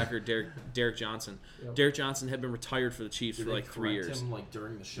linebacker Derek Johnson. Yep. Derek Johnson had been retired for the Chiefs for like 3 years. Him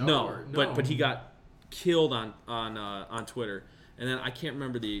during the show? No, but he got killed on Twitter. And then I can't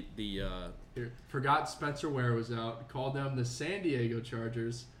remember the forgot Spencer Ware was out. Called them the San Diego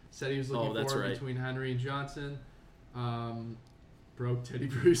Chargers. Said he was looking forward between Henry and Johnson. Broke Teddy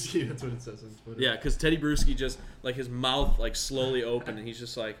Bruschi. That's what it says on Twitter. Yeah, because Teddy Bruschi just like his mouth like slowly opened and he's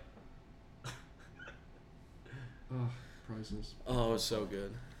just like, oh, priceless. Oh, it was so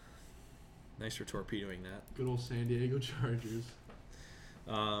good. Thanks for torpedoing that. Good old San Diego Chargers.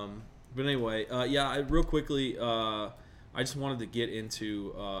 But anyway, real quickly. I just wanted to get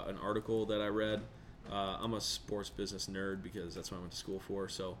into an article that I read. I'm a sports business nerd because that's what I went to school for.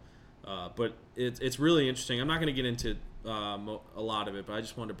 So, but it's really interesting. I'm not going to get into a lot of it, but I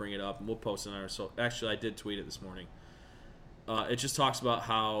just wanted to bring it up, and we'll post it on our. So actually, I did tweet it this morning. It just talks about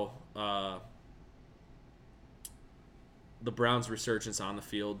how the Browns' resurgence on the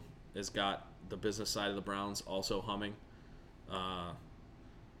field has got the business side of the Browns also humming.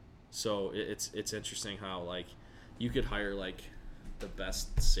 So it's interesting how like. You could hire like the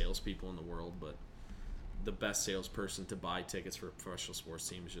best salespeople in the world, but the best salesperson to buy tickets for professional sports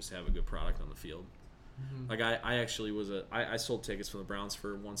teams just have a good product on the field. Mm-hmm. Like I actually I sold tickets for the Browns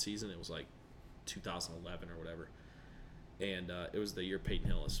for one season. It was like 2011 or whatever, and it was the year Peyton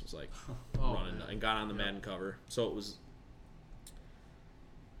Hillis was like running and got on the Madden cover. So it was,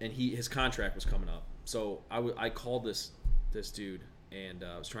 and his contract was coming up. So I called this dude and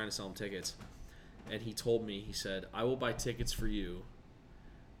I was trying to sell him tickets. And he told me, he said, I will buy tickets for you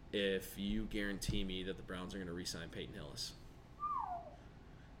if you guarantee me that the Browns are going to re-sign Peyton Hillis.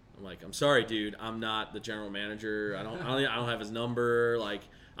 I'm like, I'm sorry, dude. I'm not the general manager. I don't have his number. Like,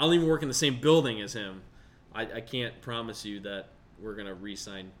 I don't even work in the same building as him. I can't promise you that we're going to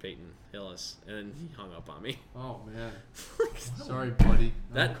re-sign Peyton Hillis. And then he hung up on me. Oh, man. Sorry, buddy.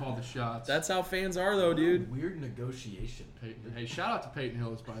 That called the shots. That's how fans are, though, dude. Weird negotiation. Peyton. Hey, shout out to Peyton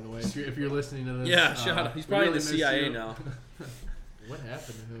Hillis, by the way, if you're listening to this. Yeah, shout out. He's probably in the CIA now. What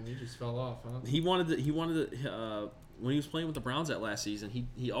happened to him? He just fell off, huh? He wanted to when he was playing with the Browns that last season,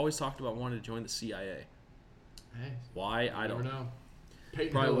 he always talked about wanting to join the CIA. Hey, Why? I don't know.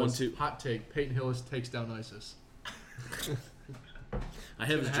 Peyton Probably Hillis, 1-2. hot take. Peyton Hillis takes down ISIS. I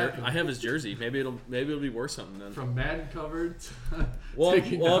have his jersey. Maybe it'll be worth something then. From Madden covered to Well,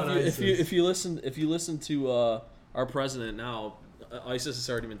 taking down ISIS. if you listen to our president now, ISIS has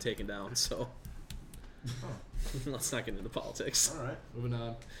already been taken down. So let's not get into politics. All right. Moving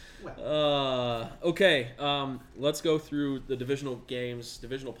on. Okay. Let's go through the divisional games,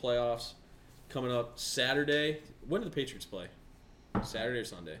 divisional playoffs coming up Saturday. When do the Patriots play? Saturday or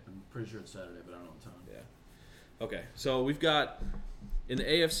Sunday? I'm pretty sure it's Saturday, but I don't know the time. Yeah. Okay. So we've got in the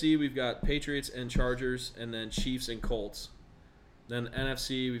AFC we've got Patriots and Chargers, and then Chiefs and Colts. Then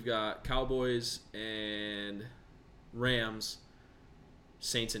NFC we've got Cowboys and Rams,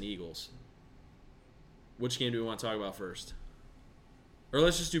 Saints and Eagles. Which game do we want to talk about first? Or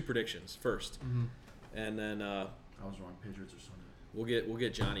let's just do predictions first, and then I was wrong. Patriots or Sunday. we'll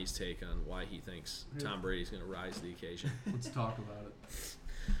get Johnny's take on why he thinks Tom Brady's going to rise to the occasion. Let's talk about it.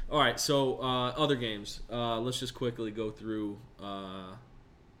 All right, so other games. Let's just quickly go through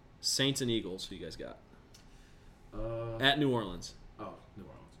Saints and Eagles. Who you guys got? At New Orleans. Oh, New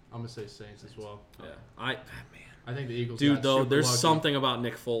Orleans. I'm gonna say Saints as well. Yeah, I think the Eagles. dude. got Though super there's lucky. something about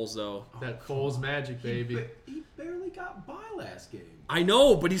Nick Foles though. That Foles magic, baby. He barely got by last game. I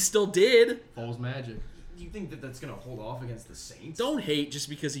know, but he still did. Foles magic. Do you think that that's going to hold off against the Saints? Don't hate just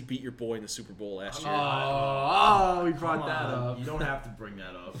because he beat your boy in the Super Bowl last year. We brought Come that on. up. You don't have to bring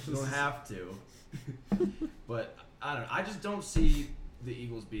that up. You don't have to. But I don't know. I just don't see the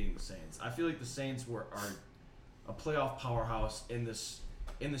Eagles beating the Saints. I feel like the Saints are a playoff powerhouse in this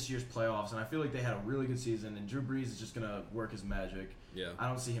year's playoffs, and I feel like they had a really good season. And Drew Brees is just gonna work his magic. Yeah. I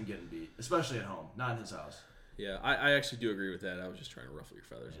don't see him getting beat, especially at home, not in his house. Yeah, I actually do agree with that. I was just trying to ruffle your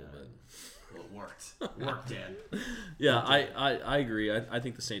feathers a little bit. Well, it worked. It worked, Dan. Yeah, I agree. I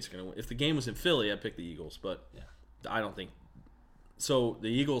think the Saints are going to win. If the game was in Philly, I'd pick the Eagles, but Yeah. I don't think. So the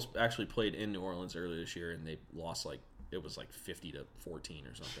Eagles actually played in New Orleans earlier this year, and they lost it was 50-14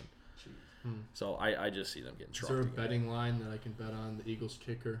 or something. So I just see them getting Is trucked. there a again. betting line that I can bet on? The Eagles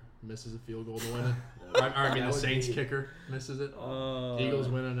kicker misses a field goal to win it. I mean, the Saints kicker misses it. Eagles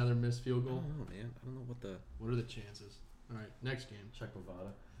win another missed field I goal. don't know, man. I don't know what the. What are the chances? All right, next game. Check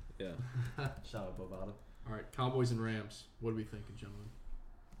Bovada. Yeah. Shout out Bovada. All right, Cowboys and Rams. What are we thinking, gentlemen?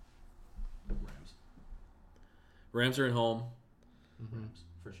 Rams. Rams are at home. Rams,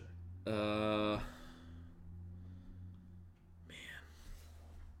 for sure.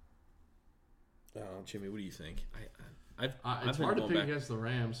 Jimmy, what do you think? I've It's been hard to going pick back. against the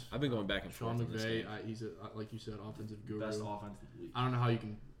Rams. I've been going back and forth Sean on this McVay, game. he's like you said, offensive guru. Best offense in the league. I don't know how you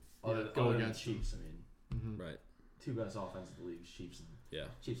can go Other than against the Chiefs. I mean, Right. two best offenses in the league: Chiefs and Yeah.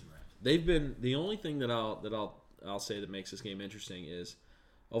 Rams. They've been the only thing that I'll say that makes this game interesting is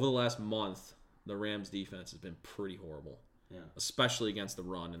over the last month the Rams defense has been pretty horrible. Yeah. Especially against the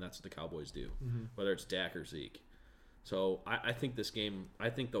run, and that's what the Cowboys do. Whether it's Dak or Zeke. So I think this game I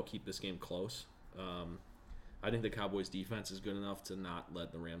think they'll keep this game close. I think the Cowboys defense is good enough to not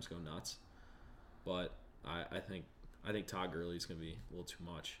let the Rams go nuts. But I think Todd Gurley is gonna be a little too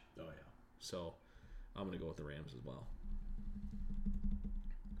much. Oh yeah. So I'm gonna go with the Rams as well.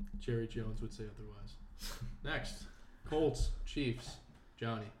 Jerry Jones would say otherwise. Next, Colts, Chiefs,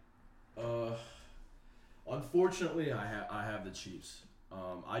 Johnny. Unfortunately, I have the Chiefs.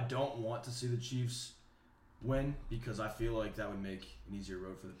 I don't want to see the Chiefs win because I feel like that would make an easier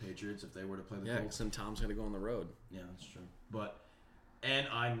road for the Patriots if they were to play the Yeah, Colts. because then Tom's gonna go on the road. Yeah, that's true. And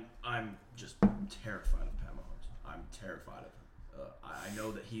I'm just terrified of Pat Mahomes. I'm terrified of him. I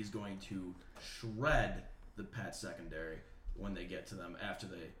know that he's going to shred the Pat secondary when they get to them after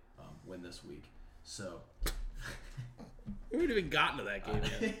they win this week. So. We haven't even gotten to that game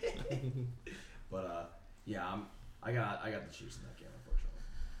yet. But yeah, I got the Chiefs in that game, unfortunately.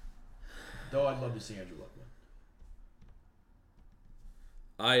 Though I'd love to see Andrew Luck win.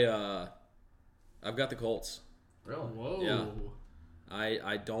 I've got the Colts. Really? Whoa. Yeah.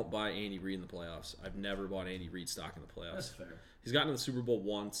 I don't buy Andy Reid in the playoffs. I've never bought Andy Reid stock in the playoffs. That's fair. He's gotten to the Super Bowl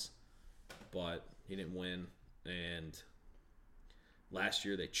once, but he didn't win. And last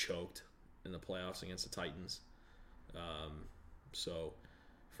year they choked in the playoffs against the Titans. So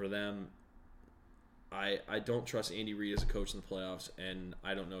for them, I don't trust Andy Reid as a coach in the playoffs, and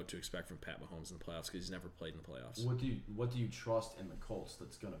I don't know what to expect from Pat Mahomes in the playoffs because he's never played in the playoffs. What do you trust in the Colts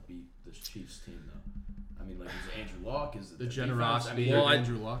that's gonna beat this Chiefs team though? I mean, like, is it Andrew Luck? Is it The defense? generosity Well, of I-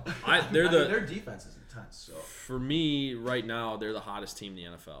 Andrew Luck. They're the their defense is intense. So for me right now they're the hottest team in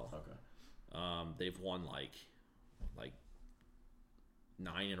the NFL. okay. They've won like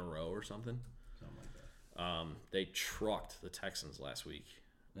 9 in a row or something. Something like that. They trucked the Texans last week,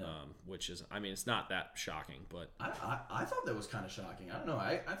 Yeah. which is, I mean, it's not that shocking, but I thought that was kind of shocking. I don't know.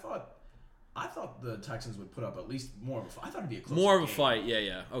 I thought the Texans would put up at least more of a fight. I thought it'd be a close more of a game. fight.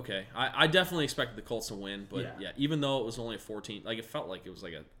 Yeah. Okay. I definitely expected the Colts to win, but Yeah. even though it was only a 14, like it felt like it was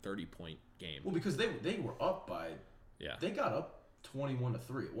like a 30-point game. Well, because they were up by. Yeah. They got up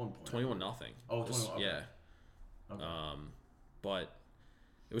 21-3 at one point. 21-0. Oh, 21. Okay. Yeah. Okay. But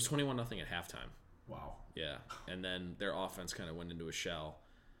it was 21-0 at halftime. Wow. Yeah, and then their offense kind of went into a shell,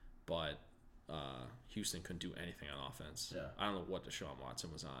 but Houston couldn't do anything on offense. Yeah. I don't know what Deshaun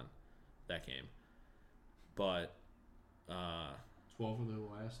Watson was on that game, but 12 of the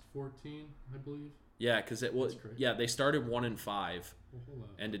last 14, I believe. yeah, because it was That's crazy. they started 1-5, Well, hold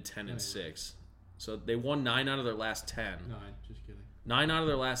on. ended 10-6, Anyway. so they won 9 out of their last 10. 9, just kidding. 9 out of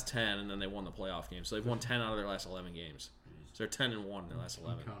their last 10, and then they won the playoff game. So they've won 10 out of their last 11 games. So they're 10-1 in their last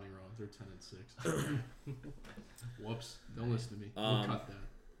 11. I'm counting wrong. They're 10-6. Whoops. Don't listen to me. We'll cut that.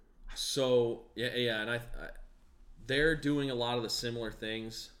 So yeah, and I they're doing a lot of the similar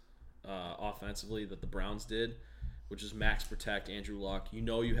things offensively that the Browns did, which is max protect Andrew Luck. You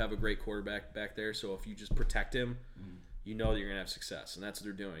know you have a great quarterback back there, so if you just protect him, you know that you're gonna have success, and that's what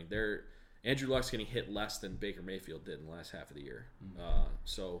they're doing. Andrew Luck's getting hit less than Baker Mayfield did in the last half of the year.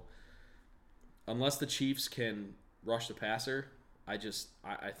 So unless the Chiefs can rush the passer, I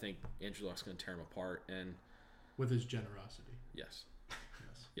think Andrew Luck's gonna tear him apart. And With his generosity. yes.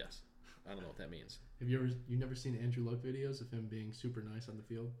 Yes. I don't know what that means. Have you never seen Andrew Luck videos of him being super nice on the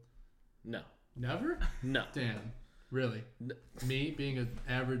field? No. Never? No. Damn. Really? Me being an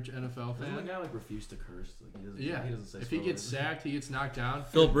average NFL Doesn't the fan? guy like refuse to curse? Like he doesn't. Yeah. He doesn't say. If he swear gets words. sacked, he gets knocked down.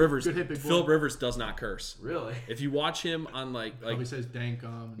 Philip Rivers. Good hit, big boy. Philip Rivers does not curse. Really? If you watch him on Probably says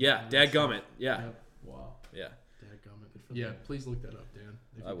 "dankum." yeah, dadgummit. Yeah, Yep. Wow. yeah, Dadgummit. for Yeah, them. please look that up, Dan.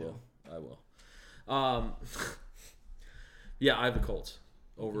 if I you will. do. I will. Yeah, I have the Colts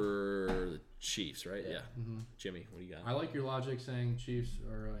over the Chiefs, right? Yeah. Jimmy, what do you got? I like your logic saying Chiefs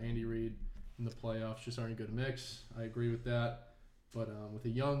or Andy Reid in the playoffs just aren't a good mix. I agree with that. But with a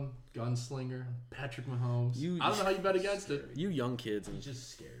young gunslinger, Patrick Mahomes, I don't know how you bet against it. You young kids, He's and just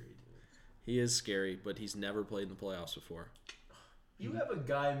scary, dude. he is scary, but he's never played in the playoffs before. You have a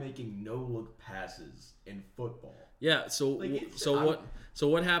guy making no-look passes in football. Yeah. So Like, it's-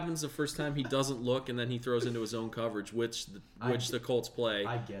 what happens the first time he doesn't look and then he throws into his own coverage, which the Colts play,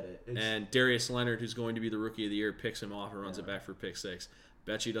 I get it. and Darius Leonard, who's going to be the rookie of the year, picks him off and runs it back for pick 6.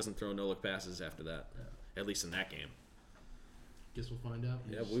 Bet you he doesn't throw no-look passes after that, at least in that game. Guess we'll find out.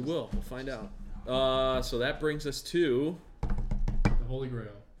 Yeah, we will. We'll find out. So that brings us to The Holy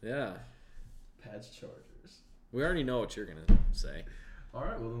Grail. Pats Chargers. we already know what you're gonna say. All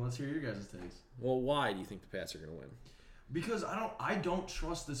right, well then let's hear your guys' takes. Well, why do you think the Pats are gonna win? Because I don't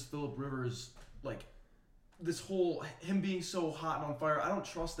trust this Phillip Rivers, like this whole him being so hot and on fire. I don't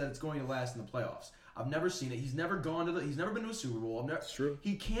trust that it's going to last in the playoffs. I've never seen it. He's never he's never been to a Super Bowl. It's true.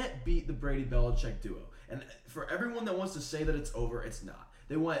 He can't beat the Brady Belichick duo. And for everyone that wants to say that it's over, it's not.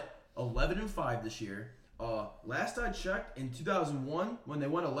 They went 11-5 this year. Last I checked, in 2001, when they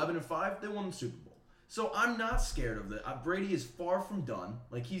went 11-5, they won the Super Bowl. So I'm not scared of that. Brady is far from done.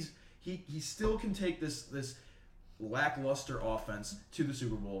 Like he still can take this lackluster offense to the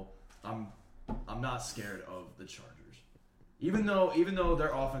Super Bowl. I'm not scared of the Chargers. Even though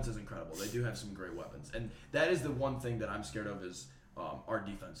their offense is incredible, they do have some great weapons, and that is the one thing that I'm scared of is our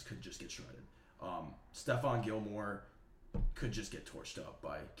defense could just get shredded. Stephon Gilmore could just get torched up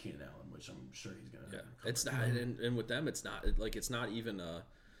by Keenan Allen, which I'm sure he's gonna. Yeah, it's not, and with them, it's not it's not even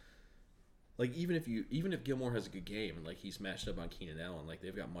even if Gilmore has a good game and like he's matched up on Keenan Allen, like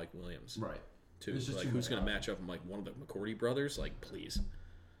they've got Mike Williams Right. too. There's just Like too who's many gonna match up with like one of the McCourty brothers? Like please.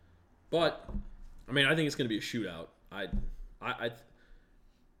 But I mean, I think it's gonna be a shootout.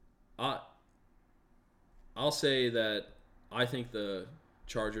 I'll say that I think the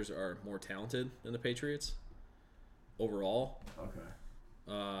Chargers are more talented than the Patriots overall.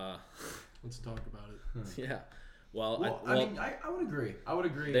 Okay. Let's talk about it. Yeah. Well, Well, I mean, I would agree. I would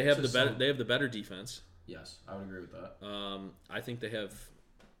agree. they have to the better some- they have the better defense. Yes, I would agree with that. I think they have.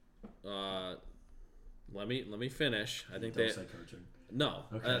 Let me finish. I think Don't they say coaching. no.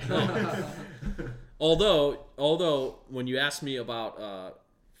 Okay. No. Although when you asked me about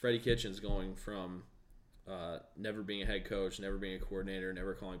Freddie Kitchens going from never being a head coach, never being a coordinator,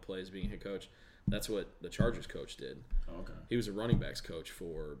 never calling plays, being a head coach, that's what the Chargers coach did. Okay. He was a running backs coach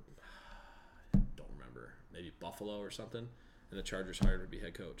for don't remember, maybe Buffalo or something, and the Chargers hired him to be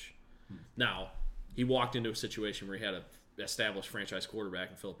head coach. Now he walked into a situation where he had a established franchise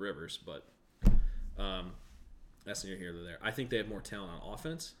quarterback in Phillip Rivers, but that's neither here nor there. I think they have more talent on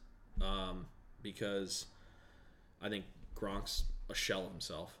offense because I think Gronk's a shell of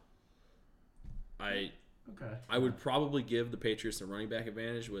himself. I would probably give the Patriots the running back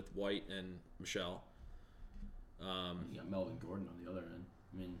advantage with White and Michelle. You got Melvin Gordon on the other end.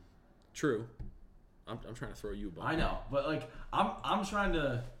 I mean, true. I'm trying to throw you a bone. I know, but like I'm trying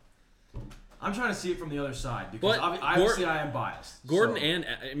to see it from the other side because obviously I am biased. Gordon and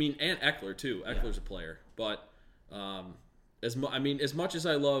Eckler too. Eckler's a player, but as much as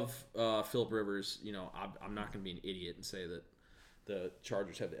I love Phillip Rivers, I'm not going to be an idiot and say that the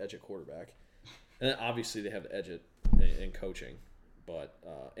Chargers have the edge at quarterback, and obviously they have the edge in coaching. But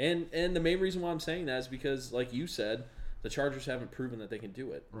and the main reason why I'm saying that is because, like you said, the Chargers haven't proven that they can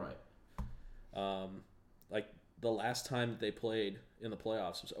do it. Right. Like the last time they played in the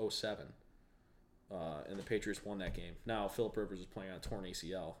playoffs was 2007, and the Patriots won that game. Now Phillip Rivers is playing on a torn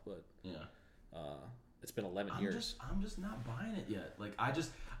ACL, but it's been 11 years. I'm just not buying it yet. Like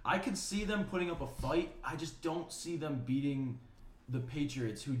I could see them putting up a fight. I just don't see them beating the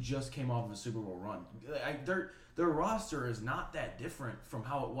Patriots, who just came off of a Super Bowl run. Their roster is not that different from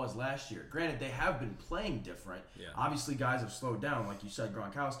how it was last year. Granted, they have been playing different. Yeah. Obviously, guys have slowed down, like you said,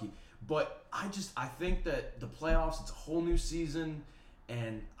 Gronkowski. But I think that the playoffs, it's a whole new season,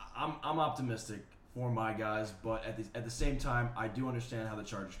 and I'm optimistic for my guys. But at the same time, I do understand how the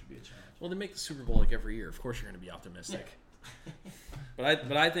Chargers could be a challenge. Well, they make the Super Bowl like every year. Of course, you're going to be optimistic. Yeah.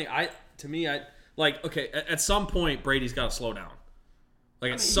 but I think at some point Brady's got to slow down.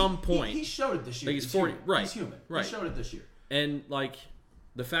 Like, at some point. He showed it this year. Like, he's 40. Human. Right. He's human. Right. He showed it this year. And, like,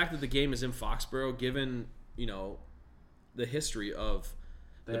 the fact that the game is in Foxborough, given, the history of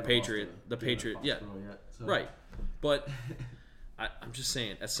the Patriot. Yeah. Yet, so. Right. But I'm just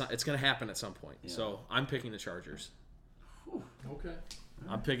saying, it's going to happen at some point. Yeah. So, I'm picking the Chargers. Whew. Okay.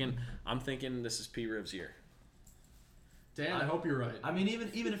 I'm thinking this is P. Riv's year. Dan, I hope you're right. I mean,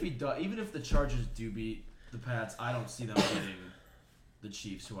 even if the Chargers do beat the Pats, I don't see them beating the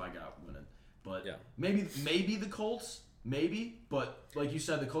Chiefs, who I got winning. But maybe the Colts, But like you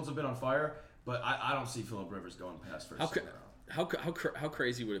said, the Colts have been on fire. But I don't see Phillip Rivers going past first round. How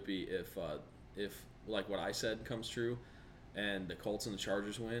crazy would it be if like what I said comes true, and the Colts and the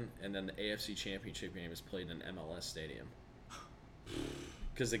Chargers win, and then the AFC Championship game is played in MLS Stadium?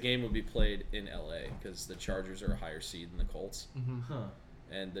 Because the game would be played in LA, because the Chargers are a higher seed than the Colts. Mm-hmm. Huh.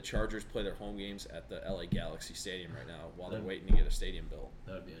 And the Chargers play their home games at the LA Galaxy Stadium right now while they're waiting to get a stadium built.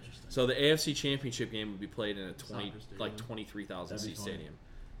 That would be interesting. So the AFC Championship game would be played in a 23,000 seat stadium.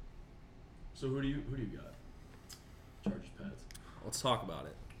 So who do you got? Chargers, Pats. Let's talk about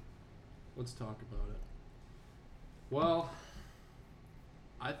it. Well,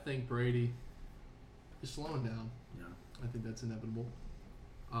 I think Brady is slowing down. Yeah. I think that's inevitable.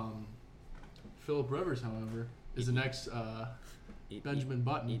 Phillip Rivers, however, is the next Benjamin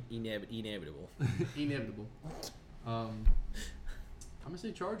Button. Inevitable. Inevitable. I'm going to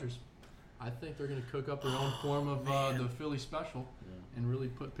say Chargers. I think they're going to cook up their own form of the Philly special and really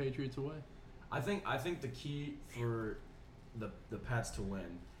put Patriots away. I think the key for the Pats to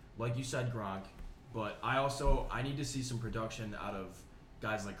win, like you said, Gronk, but I need to see some production out of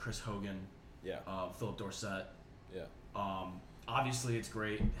guys like Chris Hogan, Philip Dorsett. Yeah. Obviously, it's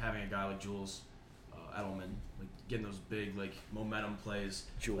great having a guy like Jules Edelman, like getting those big like momentum plays.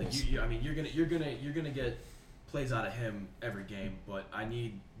 Jules. Like you're gonna get plays out of him every game, but I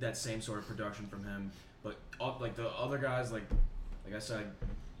need that same sort of production from him. But like the other guys, like I said,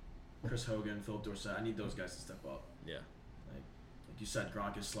 Chris Hogan, Philip Dorsett, I need those guys to step up. Yeah. Like you said,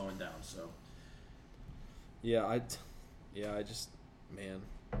 Gronk is slowing down, so. Yeah, I just, man,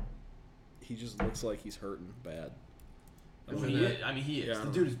 he just looks like he's hurting bad. He is.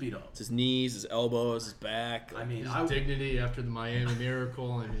 The dude is beat up. It's his knees, his elbows, his back. His dignity after the Miami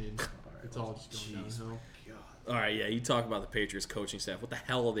Miracle. It's all just going downhill. All right, yeah, you talk about the Patriots coaching staff. What the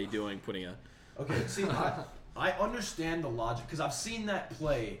hell are they doing putting a... Okay, see, I understand the logic, because I've seen that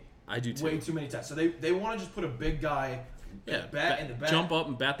play I do too. way too many times. So they want to just put a big guy in the back. Jump up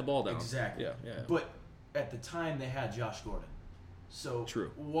and bat the ball down. Exactly. Yeah. But at the time, they had Josh Gordon. So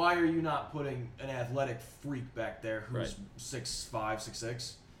true. Why are you not putting an athletic freak back there who's 6'5",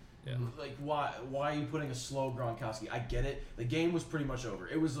 6'6"? Yeah. Like, why are you putting a slow Gronkowski? I get it. The game was pretty much over.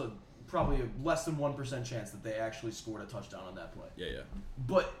 It was probably a less than 1% chance that they actually scored a touchdown on that play. Yeah.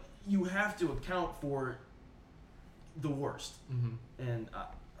 But you have to account for the worst. Mm-hmm. And I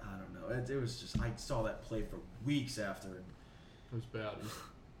don't know. It was just, I saw that play for weeks after. And it was bad.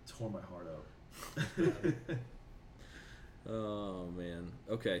 It tore my heart out. Oh, man.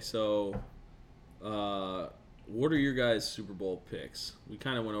 Okay, so what are your guys' Super Bowl picks? We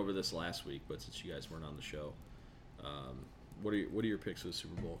kind of went over this last week, but since you guys weren't on the show. What are your picks for the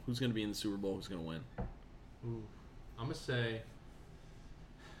Super Bowl? Who's going to be in the Super Bowl? Who's going to win? Ooh, I'm going to say,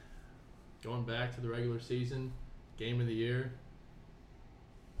 going back to the regular season, game of the year,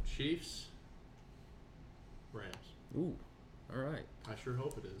 Chiefs, Rams. Ooh, all right. I sure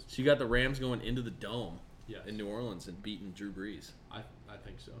hope it is. So you got the Rams going into the Dome Yes. in New Orleans and beating Drew Brees. I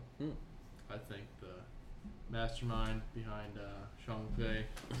think so. Hmm. I think the mastermind behind Sean McVay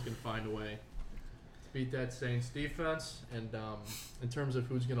is going to find a way to beat that Saints defense. And in terms of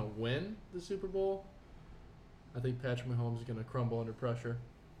who's going to win the Super Bowl, I think Patrick Mahomes is going to crumble under pressure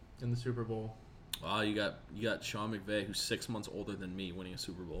in the Super Bowl. Wow, you got Sean McVay, who's 6 months older than me, winning a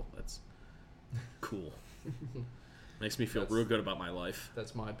Super Bowl. That's cool. Makes me feel real good about my life.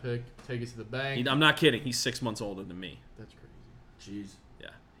 That's my pick. Take it to the bank. I'm not kidding. He's 6 months older than me. That's crazy. Jeez. Yeah,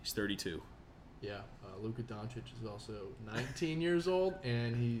 he's 32. Yeah, Luka Doncic is also 19 years old,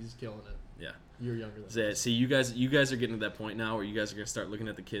 and he's killing it. Yeah. You're younger than me. See, you guys are getting to that point now where you guys are gonna start looking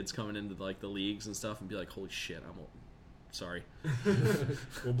at the kids coming into like the leagues and stuff and be like, "Holy shit, I'm old." Sorry,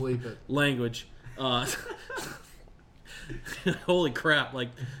 We'll bleep it. language. Holy crap! Like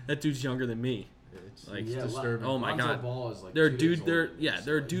that dude's younger than me. It's Like, it's Yeah, disturbing. oh my Lonzo God. Ball is like There are 2 days dudes. There, older than me, so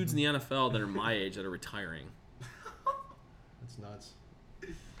there are like- dudes in the NFL that are my age that are retiring. That's nuts.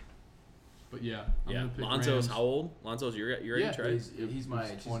 But yeah, I'm Yeah, gonna pick Lonzo's Rams. how old? Lonzo's your age, Yeah, right? He's my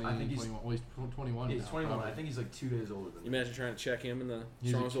age. 20, I think he's 21. Well, he's 21 he's now, 21. probably. I think he's like 2 days older than You me. imagine trying to check him in the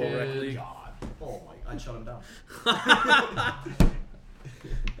He's a Strongsville Rec kid. League. God. Oh my! I'd shut him down.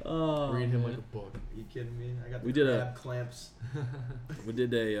 Oh, Read him man. like a book. Are you kidding me? I got the We did a- crab clamps. We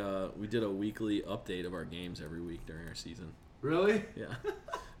did a weekly update of our games every week during our season. Really? Yeah,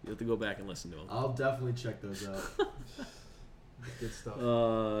 you have to go back and listen to them. I'll definitely check those out. Good stuff.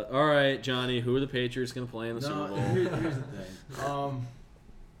 All right, Johnny. Who are the Patriots going to play in the Super No, Bowl? here's the thing.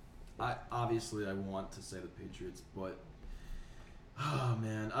 I want to say the Patriots, but oh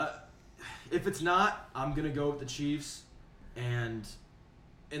man, if it's not, I'm gonna go with the Chiefs, and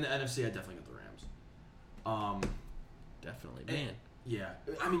in the NFC, I definitely got the Rams. Definitely, and- man. Yeah,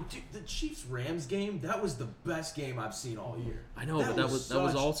 I mean, dude, the Chiefs-Rams game, that was the best game I've seen all year. I know, but that was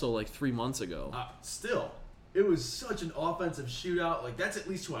such- also like 3 months ago. Still, it was such an offensive shootout. Like, that's at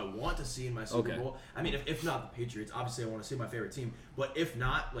least who I want to see in my Super Okay. Bowl. I mean, if not the Patriots, obviously I want to see my favorite team. But if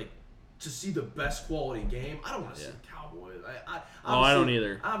not, like, to see the best quality game, I don't want to see Yeah. the Cowboys. I don't obviously-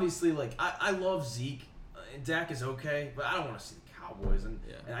 either. Obviously, like, I love Zeke, and Dak is okay, but I don't want to see the Cowboys. And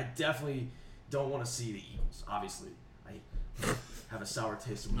I definitely don't want to see the Eagles. Obviously, I have a sour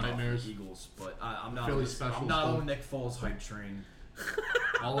taste of Nightmares. the Eagles, but I'm not. Philly I'm special not stuff. on Nick Foles hype train.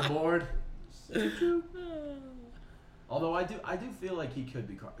 All aboard. Although I do feel like he could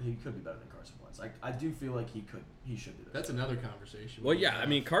be better than Carson Wentz. I do feel like he should be better. That's another conversation. Well, yeah. I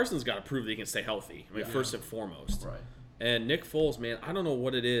mean, Carson's got to prove that he can stay healthy. I mean, Yeah. first and foremost. right. And Nick Foles, man, I don't know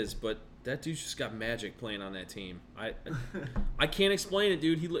what it is, but that dude's just got magic playing on that team. I can't explain it,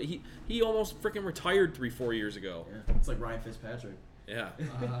 dude. He almost freaking retired 3-4 years ago. Yeah. It's like Ryan Fitzpatrick. Yeah,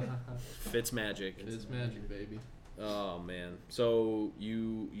 Fitz magic. It's magic, baby. Oh man. So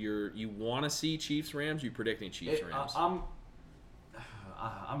you want to see Chiefs Rams? You predicting Chiefs Rams? I'm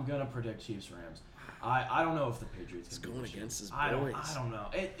gonna predict Chiefs Rams. I don't know if the Patriots He's can beat going the Chiefs. against his I don't boys. know.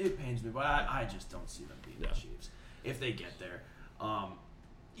 It pains me, but I just don't see them beating Yeah. the Chiefs if they get there.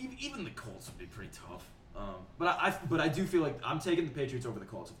 Even the Colts would be pretty tough. But I do feel like I'm taking the Patriots over the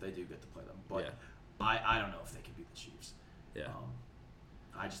Colts if they do get to play them. But Yeah. I don't know if they can beat the Chiefs. Yeah.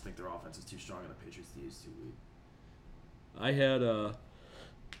 I just think their offense is too strong and the Patriots' D is too weak. I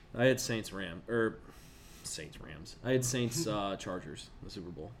had Saints Rams. I had Saints Chargers in the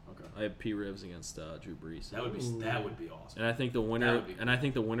Super Bowl. Okay. I had P. Rivs against Drew Brees. That would be awesome. And I think the That winner would be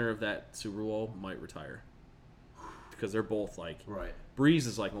cool. of that Super Bowl might retire. Because they're both like Right. Brees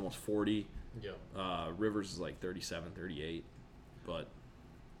is like almost 40. Yeah. Rivers is like 37, 38. But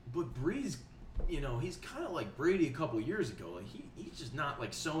But Breeze, he's kind of like Brady a couple years ago. Like he's just not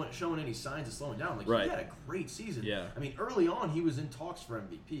like showing any signs of slowing down. Like Right. he had a great season. Yeah. I mean, early on he was in talks for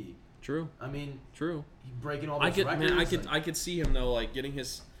MVP. true. I mean, True. he breaking all I those could records. I could see him though, like getting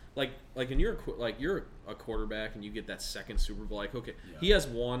his like when you're a quarterback and you get that second Super Bowl. Like okay, Yeah. he has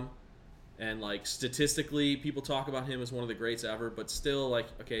one, and like statistically, people talk about him as one of the greats ever. But still, like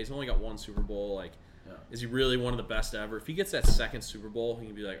okay, he's only got one Super Bowl. Like, Yeah. is he really one of the best ever? If he gets that second Super Bowl, he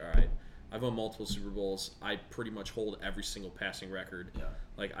can be like, all right, I've won multiple Super Bowls. I pretty much hold every single passing record. Yeah.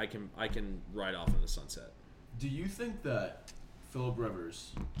 Like I can ride off in the sunset. Do you think that Phillip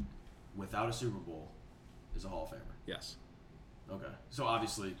Rivers, without a Super Bowl, is a Hall of Famer? Yes, Okay. So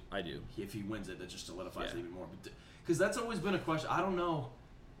obviously, I do. if he wins it, that just solidifies Yeah. it even more. Because that's always been a question. I don't know.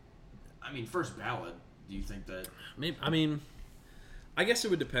 I mean, first ballot, Do you think that? Maybe. I mean, I guess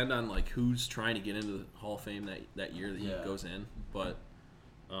it would depend on like who's trying to get into the Hall of Fame that year that he goes in. But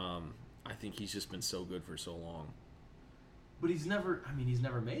I think he's just been so good for so long. But he's never made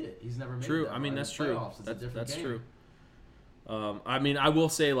it. He's never made it. True. I mean, that's true. That's true. I mean, I will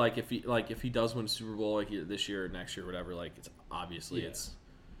say like if he does win a Super Bowl like this year or next year or whatever, like it's obviously it's.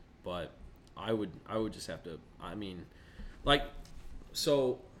 But I would just have to. I mean, like,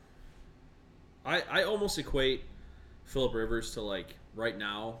 so. I almost equate Phillip Rivers to like right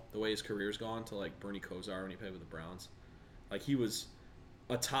now the way his career's gone to like Bernie Kosar when he played with the Browns. Like he was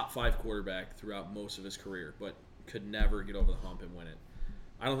a top 5 quarterback throughout most of his career, but could never get over the hump and win it.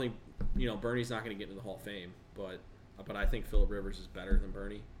 I don't think Bernie's not going to get into the Hall of Fame, but I think Phillip Rivers is better than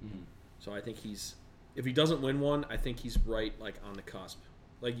Bernie. Mm-hmm. So I think if he doesn't win one, I think he's right like on the cusp.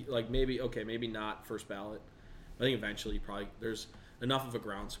 Like maybe not first ballot. I think eventually probably there's enough of a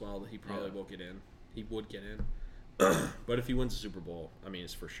groundswell that he probably will get in. He would get in. But if he wins the Super Bowl, I mean,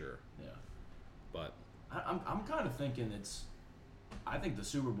 it's for sure. Yeah. But I'm kind of thinking I think the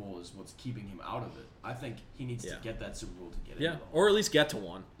Super Bowl is what's keeping him out of it. I think he needs to get that Super Bowl to get in. Yeah, or at least get to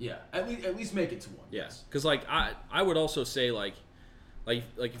one. Yeah, at least make it to one. Yes, because like I would also say like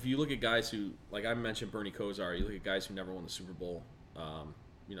if you look at guys who like I mentioned Bernie Kosar, you look at guys who never won the Super Bowl.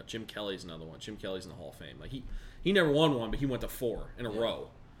 Jim Kelly's another one. Jim Kelly's in the Hall of Fame. Like he never won one, but he went to 4 in a row.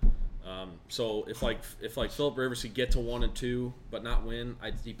 So if Phillip Rivers could get to 1 and 2 but not win,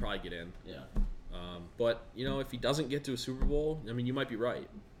 he'd probably get in. Yeah. But if he doesn't get to a Super Bowl, I mean, you might be right.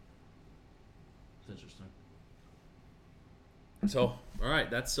 It's interesting. So all right,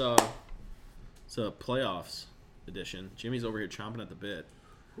 it's a playoffs edition. Jimmy's over here chomping at the bit.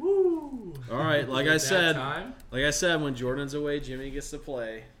 Woo! All right, like I said, when Jordan's away, Jimmy gets to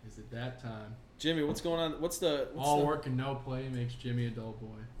play. Is it that time? Jimmy, what's going on? What's all work and no play makes Jimmy a dull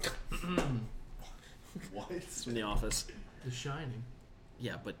boy. What? It's from The Office. The Shining.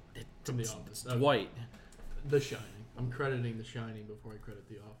 Yeah, but from The Office. Dwight. The Shining. I'm crediting The Shining before I credit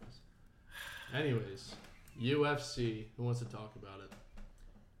The Office. Anyways, UFC. Who wants to talk about it?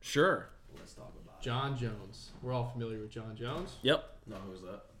 Sure. Let's talk about it. John Jones. We're all familiar with John Jones. Yep. No, who's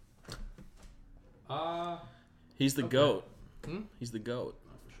that? He's the GOAT. He's the GOAT.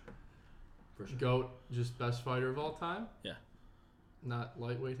 For sure. GOAT, just best fighter of all time? Yeah. Not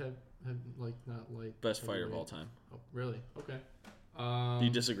lightweight, not light. Best fighter of all time. Oh, really? Okay. Do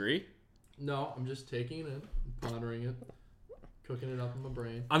you disagree? No, I'm just taking it in, pondering it, cooking it up in my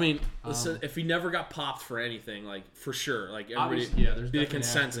brain. I mean, listen, if he never got popped for anything, like, for sure, like, everybody, there's be a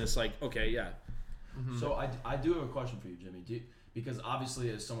consensus, like, okay, yeah. Mm-hmm. So I do have a question for you, Jimmy. Because obviously,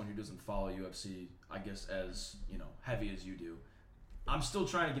 as someone who doesn't follow UFC, I guess as heavy as you do, I'm still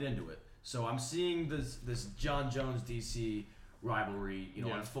trying to get into it. So I'm seeing this John Jones DC rivalry,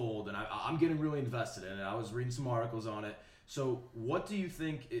 unfold, and I'm getting really invested in it. I was reading some articles on it. So what do you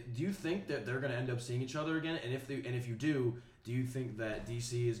think? Do you think that they're going to end up seeing each other again? And if you do you think that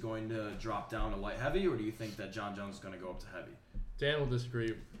DC is going to drop down to light heavy, or do you think that John Jones is going to go up to heavy? Dan will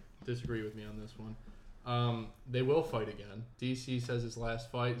disagree with me on this one. They will fight again. DC says his last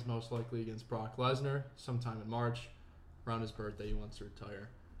fight is most likely against Brock Lesnar sometime in March. Around his birthday, he wants to retire.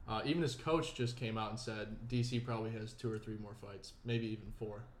 Even his coach just came out and said DC probably has 2 or 3 more fights, maybe even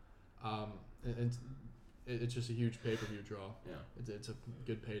 4. And it's just a huge pay-per-view draw. Yeah, it's a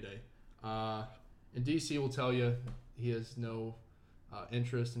good payday. And DC will tell you he has no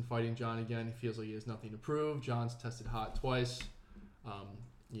interest in fighting John again. He feels like he has nothing to prove. John's tested hot twice.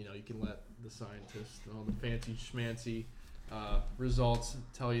 You can let the scientists and all the fancy schmancy results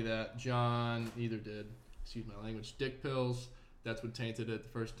tell you that John either did, excuse my language, dick pills. That's what tainted it the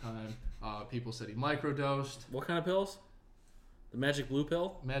first time. People said he microdosed. What kind of pills? The magic blue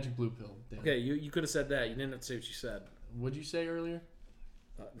pill? Magic blue pill. Dan. Okay, you could have said that. You didn't have to say what you said. What'd you say earlier?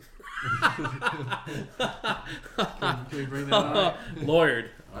 Can we bring that up? Lawyered.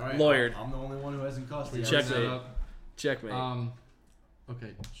 All right, Lawyered. I'm the only one who hasn't cost you. Checkmate.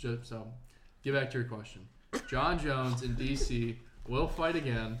 Okay, so get back to your question. John Jones and DC will fight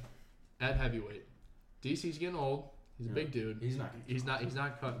again at heavyweight. DC's getting old. He's a big dude. He's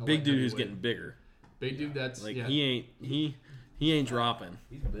not cutting. Big dude who's getting bigger. Big dude that's like he ain't dropping.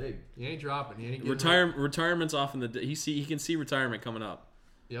 He's big. He ain't dropping. He ain't retirement's off in the he can see retirement coming up.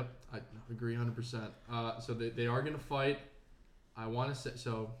 Yep, I agree 100%. So they are going to fight. I want to say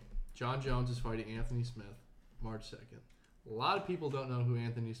so. John Jones is fighting Anthony Smith March 2nd. A lot of people don't know who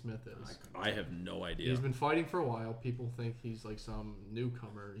Anthony Smith is. I have no idea. He's been fighting for a while. People think he's like some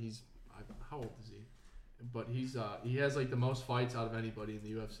newcomer. How old is he? But he has like the most fights out of anybody in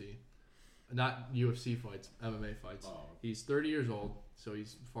the UFC. Not UFC fights, MMA fights. Oh. He's 30 years old, so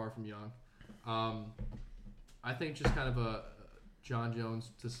he's far from young. I think just kind of a John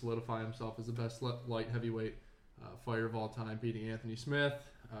Jones to solidify himself as the best light heavyweight fighter of all time, beating Anthony Smith.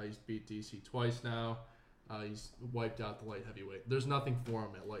 He's beat DC twice now. He's wiped out the light heavyweight. There's nothing for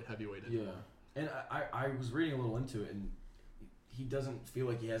him at light heavyweight anymore. Yeah, and I was reading a little into it, and he doesn't feel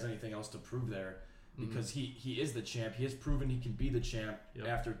like he has anything else to prove there because he is the champ. He has proven he can be the champ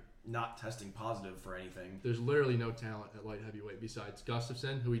after not testing positive for anything. There's literally no talent at light heavyweight besides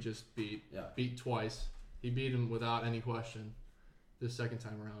Gustafsson, who he just beat twice. He beat him without any question this second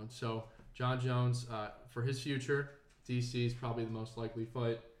time around. So John Jones, for his future, DC is probably the most likely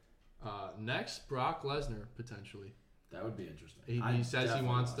fight. Next, Brock Lesnar potentially. That would be interesting. He says he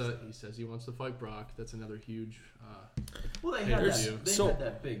wants to. He says he wants to fight Brock. That's another huge. Well, they had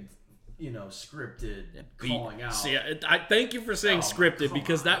that big, scripted calling out. See, I thank you for saying scripted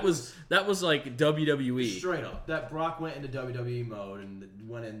because that was like WWE. Straight up, that Brock went into WWE mode and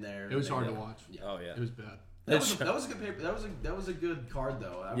went in there. It was hard to watch. Yeah. Oh yeah, it was bad. That was a good paper. That was a good card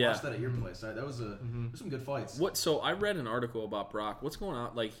though. I watched that at your place. That was some good fights. So I read an article about Brock. What's going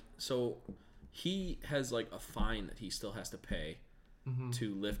on? So he has like a fine that he still has to pay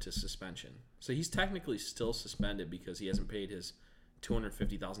to lift his suspension. So he's technically still suspended because he hasn't paid his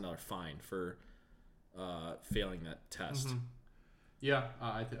 $250,000 fine for failing that test. Yeah,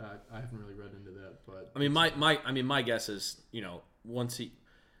 I haven't really read into that, but my guess is once he.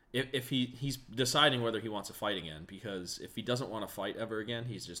 If he's deciding whether he wants to fight again, because if he doesn't want to fight ever again,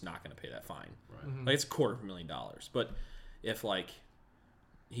 he's just not going to pay that fine. Right. Like it's $250,000. But if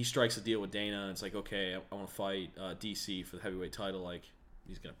he strikes a deal with Dana and it's like, okay, I want to fight DC for the heavyweight title,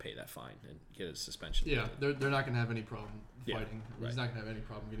 he's going to pay that fine and get his suspension. Yeah, they're not going to have any problem fighting. Right. He's not going to have any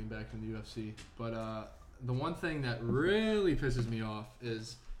problem getting back in the UFC. But the one thing that really pisses me off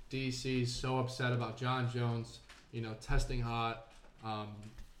is DC's so upset about John Jones, testing hot.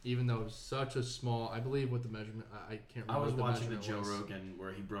 Even though it was such a small, I believe what the measurement, I can't remember. I was what the watching the measurement Joe was. Rogan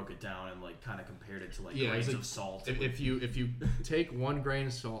where he broke it down and kind of compared it to grains of salt. If you take 1 grain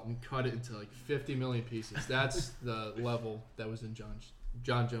of salt and cut it into 50 million pieces, that's the level that was in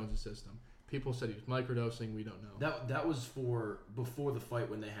John Jones' system. People said he was microdosing. We don't know. That was for before the fight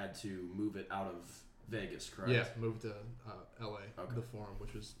when they had to move it out of Vegas, correct? Yeah, moved to L.A. The Forum,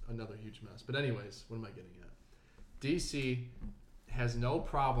 which was another huge mess. But anyways, what am I getting at? DC has no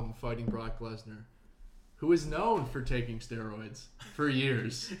problem fighting Brock Lesnar, who is known for taking steroids for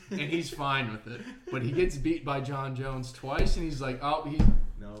years, and he's fine with it. But he gets beat by John Jones twice, and he's like, "Oh,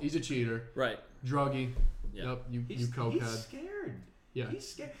 he's a cheater, right? Druggie, yep, you cokehead." He's scared. Yeah, he's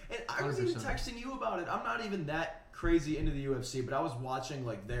scared. And I was even texting you about it. I'm not even that crazy into the UFC, but I was watching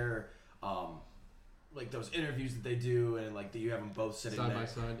their those interviews that they do, and you have them both sitting side there. by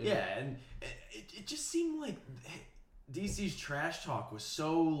side. Yeah, and it just seemed like DC's trash talk was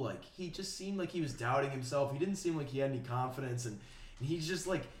so he just seemed like he was doubting himself. He didn't seem like he had any confidence, and he's just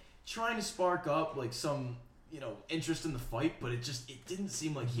trying to spark up some interest in the fight, but it didn't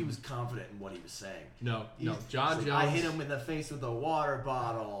seem like he was confident in what he was saying. No, John Jones. I hit him in the face with a water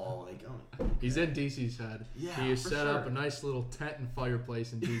bottle. He's in DC's head. Yeah, he has set up a nice little tent and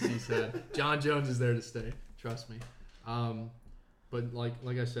fireplace in DC's head. John Jones is there to stay. Trust me. But like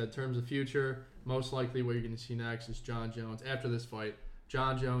I said, in terms of future, most likely what you're going to see next is John Jones. After this fight,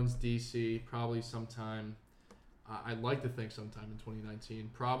 John Jones, DC, probably sometime, I'd like to think sometime in 2019.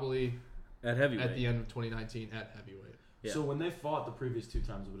 Probably at heavyweight. At the end of 2019 at heavyweight. Yeah. So when they fought the previous 2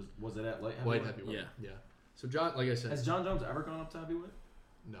 times, was it at light heavyweight? Light heavyweight, yeah. So John, like I said. Has John Jones ever gone up to heavyweight?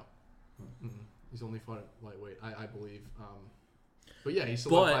 No. He's only fought at lightweight, I believe. But yeah, he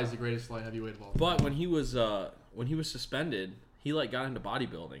solidifies the greatest light heavyweight of all time. But when he was suspended, he got into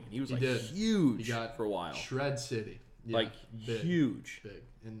bodybuilding, and he was huge for a while. Shred City, yeah, big, huge, big,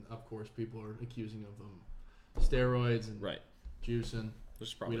 and of course people are accusing of steroids and juicing. Which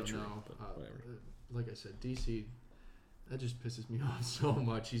is probably we don't true, know. But whatever. Like I said, DC, that just pisses me off so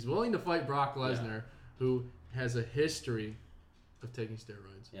much. He's willing to fight Brock Lesnar, who has a history of taking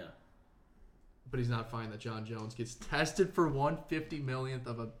steroids. Yeah. But he's not fine that John Jones gets tested for 1/50 millionth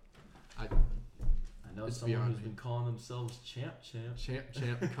of a. I know someone who's been calling themselves champ.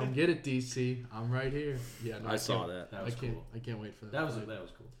 Come get it, DC. I'm right here. Yeah, no, I saw that. That was cool. I can't wait for that. That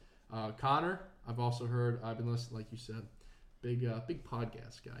was cool. Connor, I've also heard. I've been listening, like you said, big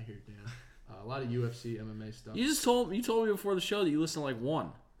podcast guy here, Dan. A lot of UFC, MMA stuff. You told me before the show that you listen to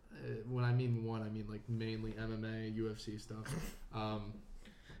one. When I mean one, I mean mainly MMA, UFC stuff.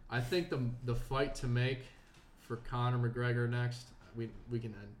 I think the fight to make for Conor McGregor next. We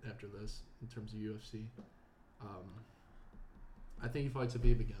can end after this in terms of UFC. I think he fights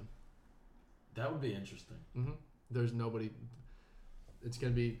Khabib again. That would be interesting. Mm-hmm. There's nobody. it's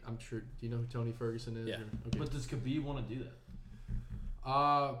gonna be. I'm sure. Do you know who Tony Ferguson is? Yeah. Okay. But does Khabib want to do that?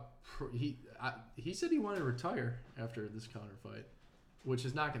 He said he wanted to retire after this Conor fight, which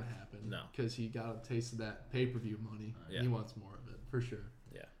is not gonna happen. No. Because he got a taste of that pay-per-view money. Yeah. He wants more of it for sure.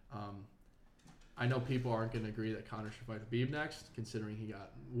 Yeah. I know people aren't gonna agree that Conor should fight Khabib next, considering he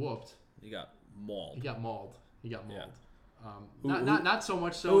got whooped. He got mauled. He got mauled. Yeah. Not so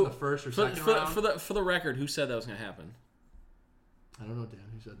much so in the first or second round. For the record, who said that was going to happen? I don't know, Dan.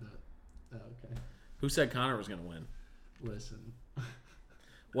 Who said that? Okay. Who said Conor was going to win? Listen,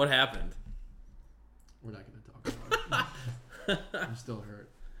 What happened? we're not going to talk about it. I'm still hurt.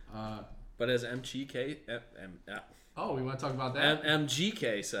 But as MGK We want to talk about that?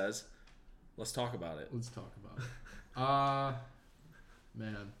 MGK says, let's talk about it. Let's talk about it.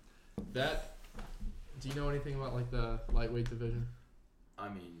 Man, that. Do you know anything about like the lightweight division? I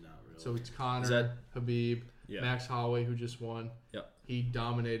mean, not really. So it's Conor, Is that- Habib, Yeah. Max Holloway, who just won. Yep. He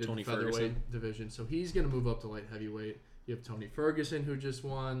dominated Tony the featherweight Ferguson. division, so he's going to move up to light heavyweight. You have Tony Ferguson, who just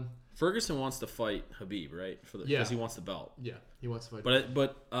won. Ferguson wants to fight Habib, right? Because Yeah. he wants the belt. Yeah, he wants to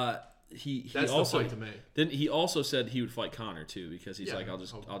fight. He That's also the fight to make. then he also said he would fight Conor too because he's Yeah. like I'll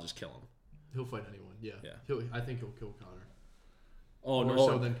just kill him. He'll fight anyone. Yeah. Yeah. I think he'll kill Conor. Oh More no!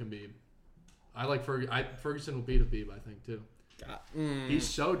 so than Khabib. I like Ferguson will beat Habib, I think too. He's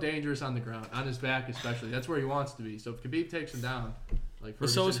so dangerous on the ground, on his back especially. That's where he wants to be. So if Khabib takes him down, like But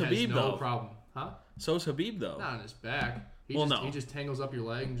Ferguson so is Habib, has no though. problem, huh? So is Habib though. Not on his back. He just tangles up your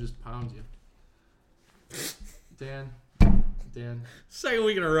leg and just pounds you. Dan. Second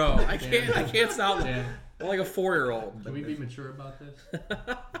week in a row. I can't stop. Dan. I'm like a 4-year-old. Can we be mature about this?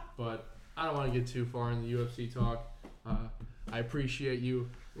 But I don't want to get too far in the UFC talk. I appreciate you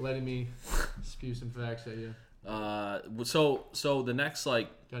letting me spew some facts at you. So the next like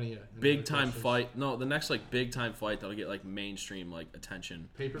Any big time questions? fight. No, the next like big time fight that'll get like mainstream like attention.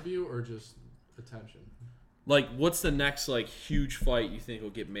 Pay-per-view or just attention? Like, what's the next like huge fight you think will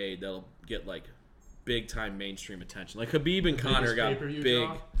get made that'll get like big time mainstream attention? Like Habib and The Conor biggest got pay-per-view big.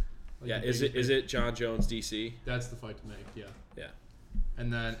 draw? Like Yeah, the is biggest it John Jones DC? That's the fight to make, yeah. Yeah.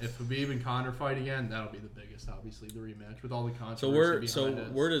 And then if Habib and Conor fight again, that'll be the biggest, obviously, the rematch with all the controversy So behind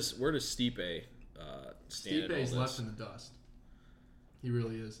it. where does Stipe stand? in all Stipe's this? left in the dust. He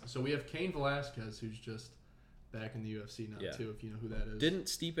really is. So we have Cain Velasquez, who's just back in the UFC now Yeah. too, if you know who that is. Didn't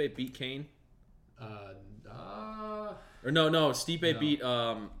Stipe beat Kane? Or No. Stipe No.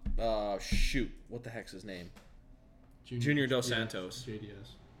 beat shoot, what the heck's his name? Junior Dos Santos.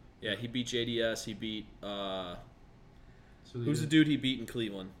 JDS. Yeah, he beat JDS. He beat So who's the dude he beat in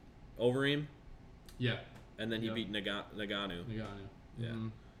Cleveland? Overeem, Yeah, and then he Yep. beat Nagano. Nagano. Yeah.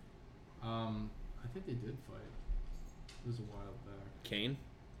 Mhm. I think they did fight. It was a while back. Kane.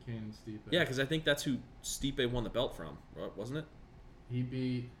 Cain and Stipe. Yeah, because I think that's who Stipe won the belt from, wasn't it? He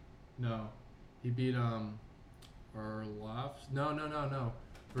beat Arlovs. No.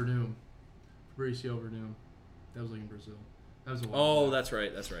 Verdum. Fabricio Verdum. That was like in Brazil. That was a while Oh, back. that's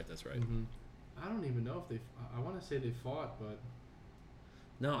right. Mhm. I don't even know if they. I want to say they fought, but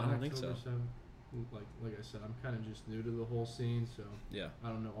No, I on don't think so. October 7th, like I said, I'm kind of just new to the whole scene, so Yeah, I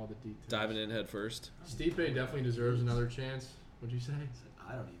don't know all the details. diving in head first. Stipe definitely deserves another chance. What'd you say?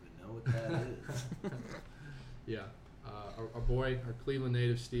 I don't even know what that is. Yeah. Our boy, our Cleveland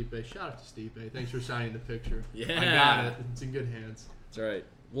native Stipe. Shout out to Stipe. Thanks for signing the picture. Yeah. I got it. It's in good hands. That's right.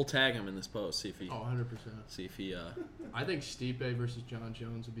 We'll tag him in this post. See if he. Oh, 100%. See if he. I think Stipe versus John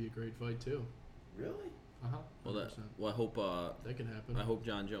Jones would be a great fight too. Really? Well, 100%. I hope. That can happen. I hope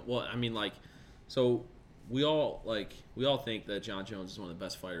John Jones. Well, I mean, like, so we all think that John Jones is one of the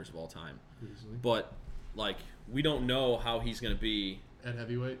best fighters of all time, Easily. but like we don't know how he's going to be At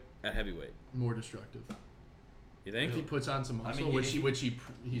heavyweight, at heavyweight. more destructive. You think? If he puts on some muscle, mean,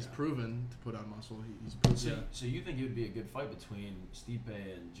 he's proven to put on muscle. He's proven. So, so you think it would be a good fight between Stipe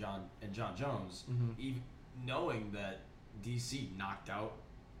and John Jones, Mhm. even knowing that DC knocked out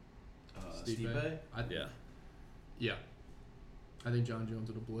Stipe? Yeah. Yeah. I think John Jones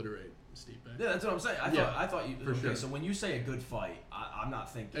would obliterate Stipe. Yeah, that's what I'm saying. I thought you. for Okay, sure. so when you say a good fight, I'm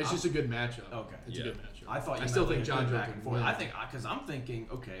not thinking. It's just a good matchup. Okay. It's Yeah. a good matchup. I thought you I still meant think like a John good Jones back would and forth. win. I think because I'm thinking,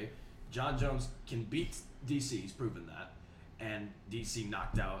 okay, John Jones can beat DC. He's proven that, and DC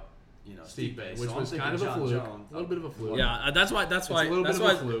knocked out Stipe, Stipe, so which I'm was thinking kind of a John fluke. Jones- A little bit of a fluke. Yeah, that's why a little bit of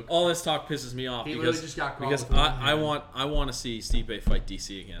a fluke. all this talk pisses me off He because literally just got caught because with one I hand. want to see Stipe fight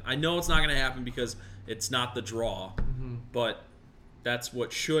DC again. I know it's not going to happen because it's not the draw, but that's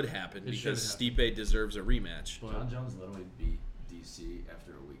what should happen It should because happen. Stipe deserves a rematch. But- John Jones literally beat DC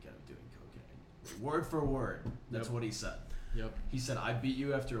after a weekend of doing cocaine. Word for word. That's Yep. what he said. Yep. He said, I beat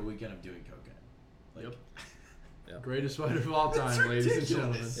you after a weekend of doing cocaine. Like, Yep. Yeah. Greatest fighter of all time, ladies and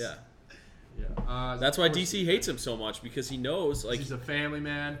gentlemen. Yeah. Yeah. That's why of course DC hates him so much, because he knows, like, he's a family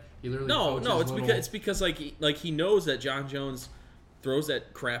man. He literally no, coaches it's because like he knows that John Jones throws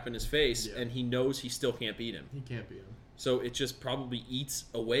that crap in his face, and he knows he still can't beat him. He can't beat him. So it just probably eats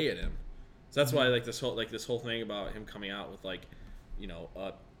away at him. So that's why like this whole thing about him coming out with like, you know,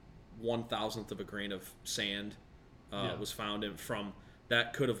 a 1,000th of a grain of sand was found from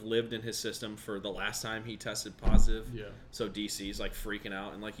that could have lived in his system for the last time he tested positive. Yeah. So DC's like freaking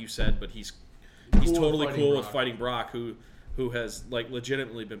out, and like you said, but he's Cool totally fighting cool Brock. with fighting Brock, who has like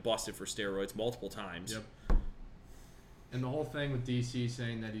legitimately been busted for steroids multiple times. Yep. And the whole thing with DC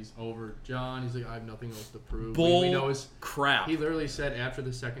saying that he's over John, he's like, I have nothing else to prove. Bull We know his crap. He literally said after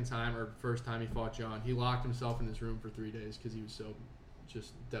the second time or first time he fought John, he locked himself in his room for 3 days because he was so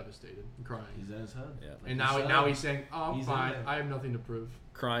just devastated and crying. He's in his head. Yeah. And now he's saying, oh, I'm He's fine. in there. I have nothing to prove.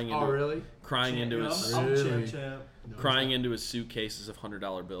 Crying into Oh, really? crying into his Really? No, crying he's into his suitcases of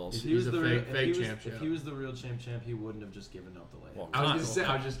 $100 bills. He's- If he was a the fake real, champ. if he was the real champ, he wouldn't have just given up the land. Well, I was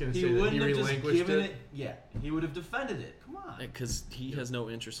just gonna He say that he wouldn't have just relinquished given it. it. Yeah, he would have defended it. Come on. Because he has no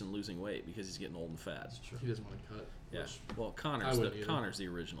interest in losing weight because he's getting old and fat. That's true. He doesn't want to cut. Yeah. Which Well, I wouldn't either. Connor's the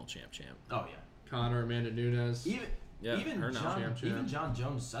original champ. Oh yeah. Connor, Amanda Nunes. Yeah, her now. Champ. John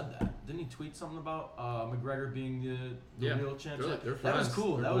Jones said that. Didn't he tweet something about McGregor being the Yeah, real champ? they're That was friends.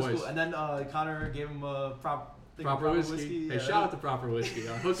 cool. They're That was boys. cool. And then Connor gave him a Proper whiskey. Hey, Yeah. shout out to Proper Whiskey.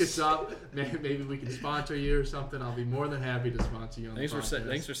 Hook us up. Maybe we can sponsor you or something. I'll be more than happy to sponsor you on Thanks the podcast.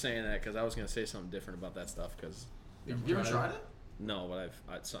 thanks for saying that, because I was gonna say something different about that stuff. Because You ever tried it? no,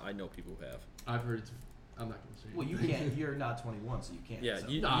 but I know people who have. I've heard it's. I'm not going to say. Well, you can't. You're not 21, so you can't. Yeah, so.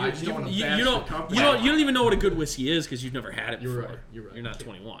 you I just don't wanna you bash the don't company. you don't even know what a good whiskey is because you've never had it You're before. right. You're right. You're not Can't-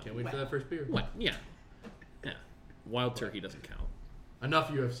 21. Can't wait for that first beer. What? Yeah. Wild turkey doesn't count. Enough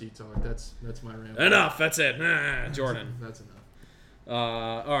UFC talk. That's my rant. Enough. That's it. Jordan. That's enough.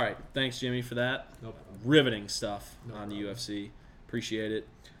 All right. Thanks, Jimmy, for that. No problem. Riveting stuff No on the problem. UFC. Appreciate it.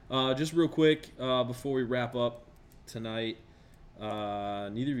 Just real quick before we wrap up tonight,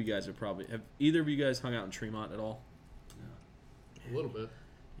 neither of you guys have either of you guys hung out in Tremont at all? A little bit.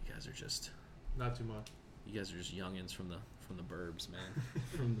 You guys are just youngins from the burbs, man.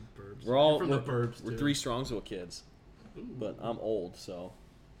 From the burbs. We're from the burbs. We're too. three Strongsville kids, Ooh. but I'm old, so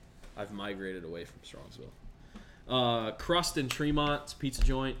I've migrated away from Strongsville. Crust in Tremont, it's a pizza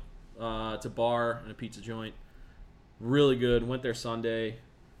joint. It's a bar and a pizza joint. Really good. Went there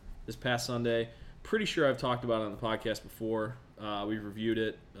this past Sunday. Pretty sure I've talked about it on the podcast before. We've reviewed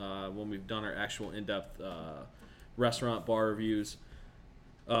it when we've done our actual in-depth restaurant bar reviews.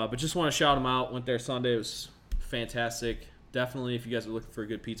 But just want to shout them out. Went there Sunday. It was fantastic. Definitely, if you guys are looking for a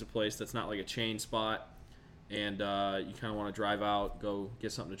good pizza place that's not like a chain spot and you kind of want to drive out, go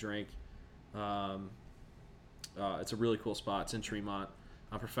get something to drink, it's a really cool spot. It's in Tremont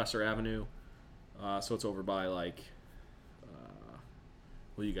on Professor Avenue. So it's over by like,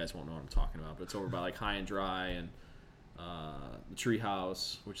 well, you guys won't know what I'm talking about, but it's over by like High and Dry and the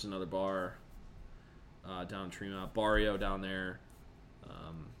Treehouse, which is another bar down in Tremont. Barrio down there.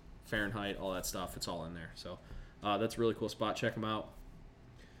 Fahrenheit, all that stuff. It's all in there. So that's a really cool spot. Check them out.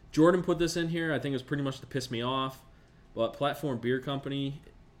 Jordan put this in here. I think it was pretty much to piss me off. But Platform Beer Company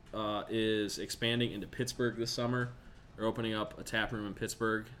is expanding into Pittsburgh this summer. They're opening up a tap room in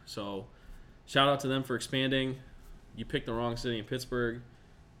Pittsburgh. So shout out to them for expanding. You picked the wrong city in Pittsburgh,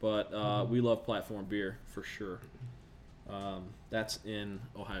 but we love Platform Beer for sure. That's in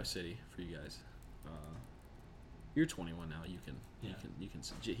Ohio City for you guys. You're 21 now. You can.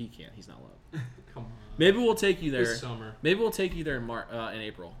 He can't. He's not allowed. Come on. Maybe we'll take you there. This summer. Maybe we'll take you there in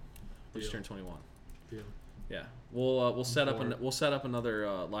April. We just Deal. turned 21. Deal. Yeah, we'll set up forward. we'll set up another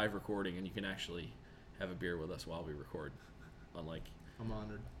live recording, and you can actually have a beer with us while we record. I'm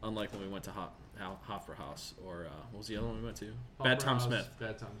honored. Unlike when we went to Hoffer House, or what was the other one we went to? Hopper Bad Tom House, Smith.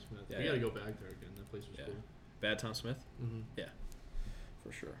 Bad Tom Smith. Yeah, We yeah. gotta go back there again. That place was Yeah. cool. Bad Tom Smith. Mm-hmm.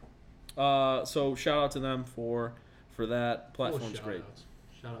 For sure. So shout out to them for that. Platform's great.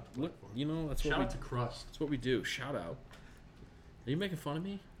 Shout out to Look, Platform. that's Shout what out to Crust. that's what we do. Shout out. Are you making fun of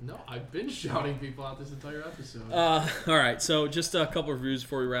me? No, I've been shouting people out this entire episode. All right, so just a couple of reviews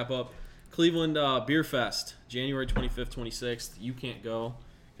before we wrap up. Cleveland Beer Fest, January 25th, 26th. You can't go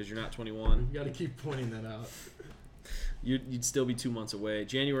because you're not 21. You got to keep pointing that out. You'd still be 2 months away.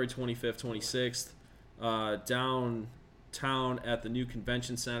 January 25th, 26th, downtown at the new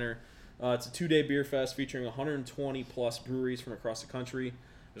convention center. It's a 2-day beer fest featuring 120 plus breweries from across the country.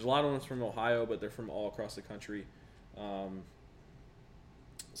 There's a lot of them from Ohio, but they're from all across the country.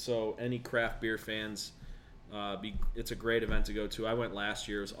 So any craft beer fans, it's a great event to go to. I went last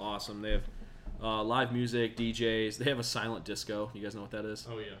year. It was awesome. They have Live music, DJs. They have a silent disco. You guys know what that is?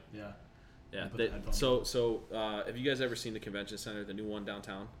 Oh yeah. Yeah. Yeah. Put the headphones So have you guys ever seen the convention center, the new one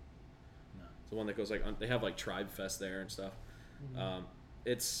downtown? No. It's the one that goes they have like Tribe Fest there and stuff.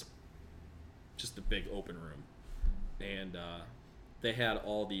 It's just a big open room, and they had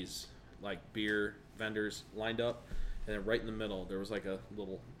all these like beer vendors lined up, and then right in the middle there was like a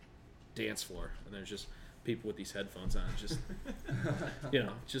little dance floor, and there's just people with these headphones on, just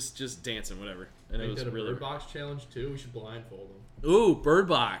just dancing, whatever. And They it was did a really Bird Box challenge too. We should blindfold them. Ooh, Bird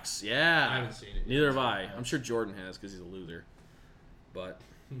Box, yeah. I haven't seen it yet. Neither have I. I'm sure Jordan has because he's a loser. But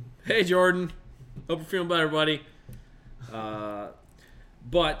hey, Jordan, hope you're feeling better, buddy.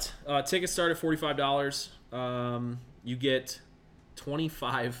 But tickets start at $45. You get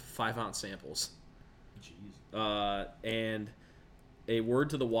 25 5-ounce samples. Jeez. And a word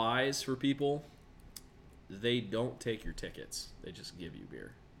to the wise for people: they don't take your tickets; they just give you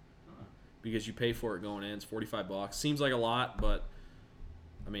beer because you pay for it going in. It's $45. Seems like a lot, but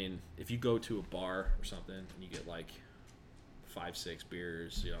I mean, if you go to a bar or something and you get like 5-6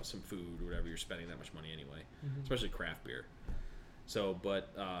 beers, some food, whatever, you're spending that much money anyway, especially craft beer. So, but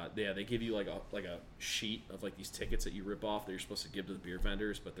yeah, they give you like a sheet of like these tickets that you rip off that you're supposed to give to the beer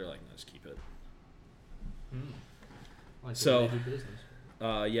vendors, but they're like, no, just keep it. Like So- the way they do business.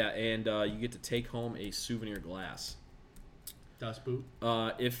 Yeah, and you get to take home a souvenir glass. Das Boot.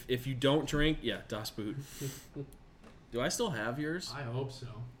 If you don't drink, yeah, Das Boot. Do I still have yours? I hope so.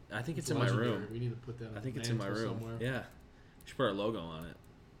 I think it's in my legendary. room. We need to put that on I think the it's in my mantle room. somewhere. Yeah, we should put our logo on it.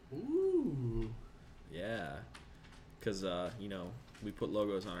 Ooh. Yeah, because we put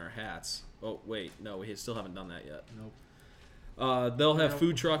logos on our hats. Oh wait, no, we still haven't done that yet. Nope. They'll have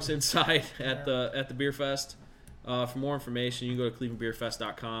food trucks inside at the beer fest. For more information, you can go to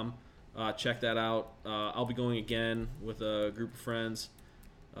clevelandbeerfest.com. Check that out. I'll be going again with a group of friends.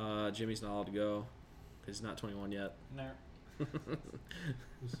 Jimmy's not allowed to go. He's not 21 yet. No.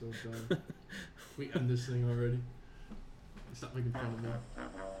 I'm so done. We end this thing already. Stop making fun of me.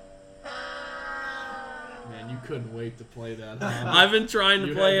 Man, you couldn't wait to play that. Huh? I've been trying to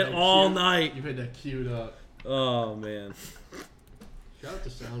You play had it that all queued- night. You had that queued up. Oh man. Shout out to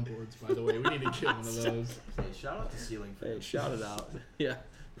soundboards, by the way. We need to get one of those. Hey, shout out to Ceiling Fans. Hey, shout it out. Yeah.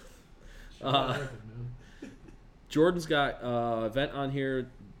 Shout out everything, man. Jordan's got an event on here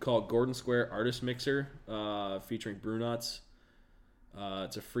called Gordon Square Artist Mixer, featuring Brew Nuts.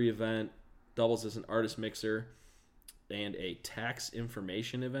 It's a free event, doubles as an artist mixer, and a tax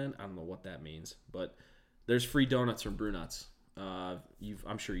information event. I don't know what that means, but there's free donuts from Brew Nuts.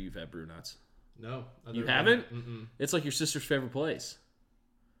 I'm sure you've had Brew Nuts. No. I've You never haven't? been there. Mm-mm. It's like your sister's favorite place.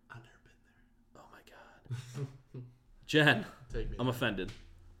 I've never been there. Oh my god. Jen, Take me I'm there. offended.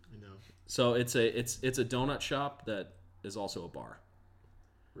 I know. So it's a donut shop that is also a bar.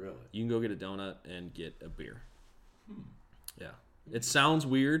 Really? You can go get a donut and get a beer. Yeah. It sounds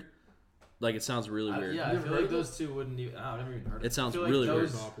weird. Like, it sounds really weird. Yeah, I You've feel heard like of those two wouldn't even. I've never even heard of It sounds I feel like really Very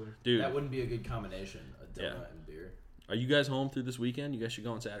weird. popular. Dude, That wouldn't be a good combination, a donut Yeah. and beer. are you guys home through this weekend? You guys should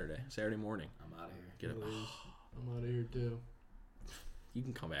go on Saturday morning. I'm out of here. Get it. Please. I'm out of here too. You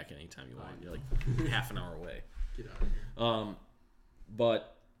can come back anytime you want. You're like half an hour away. Get out of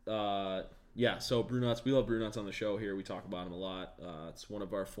here. Yeah, so Brew Nuts, we love Brew Nuts on the show here. We talk about them a lot. It's one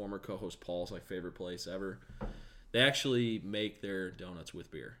of our former co-host Paul's favorite place ever. They actually make their donuts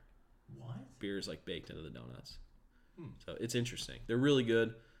with beer. What? Beer is baked into the donuts. So it's interesting. They're really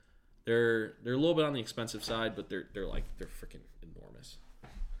good. They're a little bit on the expensive side, but they're freaking enormous.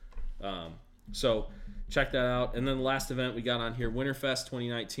 So check that out. And then the last event we got on here, Winterfest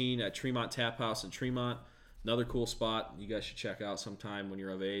 2019 at Tremont Tap House in Tremont. Another cool spot you guys should check out sometime when you're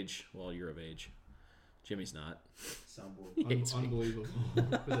of age. Well, you're of age. Jimmy's not. Soundboard. He hates me. Unbelievable.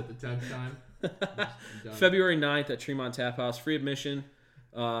 Was it the 10th time? I'm done. February 9th at Tremont Tap House, free admission.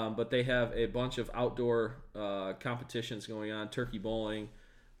 But they have a bunch of outdoor competitions going on. Turkey bowling,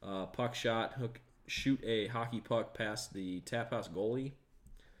 puck shot, shoot a hockey puck past the Tap House goalie.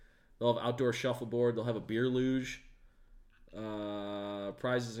 They'll have outdoor shuffleboard. They'll have a beer luge.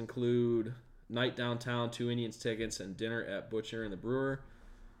 Prizes include night downtown, 2 Indians tickets, and dinner at Butcher and the Brewer.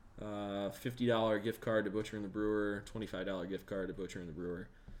 $50 gift card to Butcher and the Brewer. $25 gift card to Butcher and the Brewer.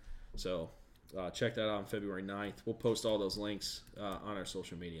 So check that out on February 9th. We'll post all those links on our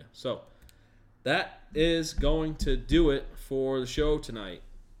social media. So that is going to do it for the show tonight.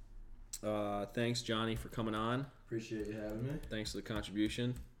 Thanks, Johnny, for coming on. Appreciate you having me. Thanks for the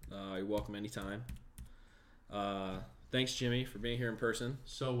contribution. You're welcome anytime. Thanks, Jimmy, for being here in person.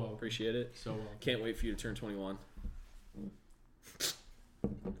 So well. Appreciate it. So well. Can't wait for you to turn 21.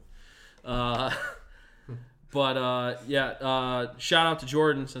 But shout out to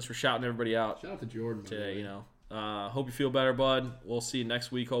Jordan since we're shouting everybody out Shout out to Jordan today. You know, hope you feel better, bud. We'll see you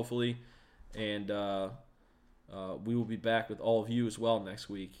next week, hopefully, and we will be back with all of you as well next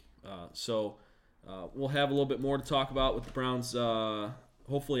week. So we'll have a little bit more to talk about with the Browns.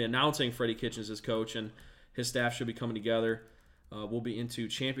 Hopefully, announcing Freddie Kitchens as coach, and his staff should be coming together. We'll be into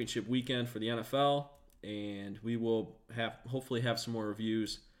championship weekend for the NFL, and we will hopefully have some more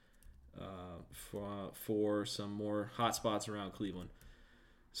reviews for some more hot spots around Cleveland.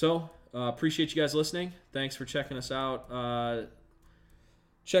 So, appreciate you guys listening. Thanks for checking us out.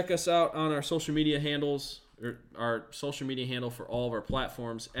 Check us out on our social media handles, or our social media handle for all of our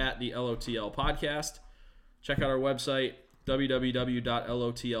platforms at the LOTL Podcast. Check out our website,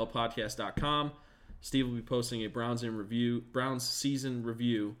 www.lotlpodcast.com. Steve will be posting a Browns season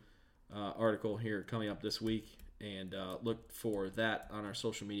review article here coming up this week, and look for that on our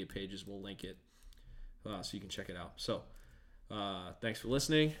social media pages. We'll link it so you can check it out. So, thanks for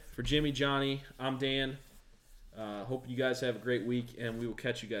listening. For Jimmy, Johnny, I'm Dan. Hope you guys have a great week, and we will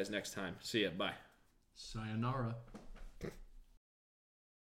catch you guys next time. See ya. Bye. Sayonara.